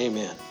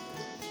 Amen.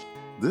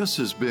 This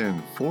has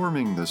been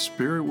Forming the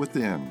Spirit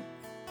Within.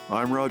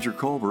 I'm Roger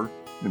Culver,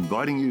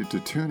 inviting you to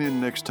tune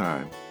in next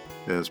time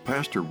as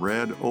Pastor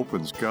Brad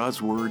opens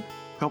God's Word,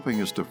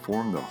 helping us to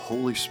form the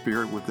Holy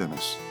Spirit within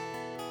us.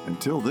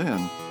 Until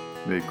then,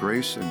 may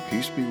grace and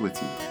peace be with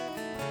you.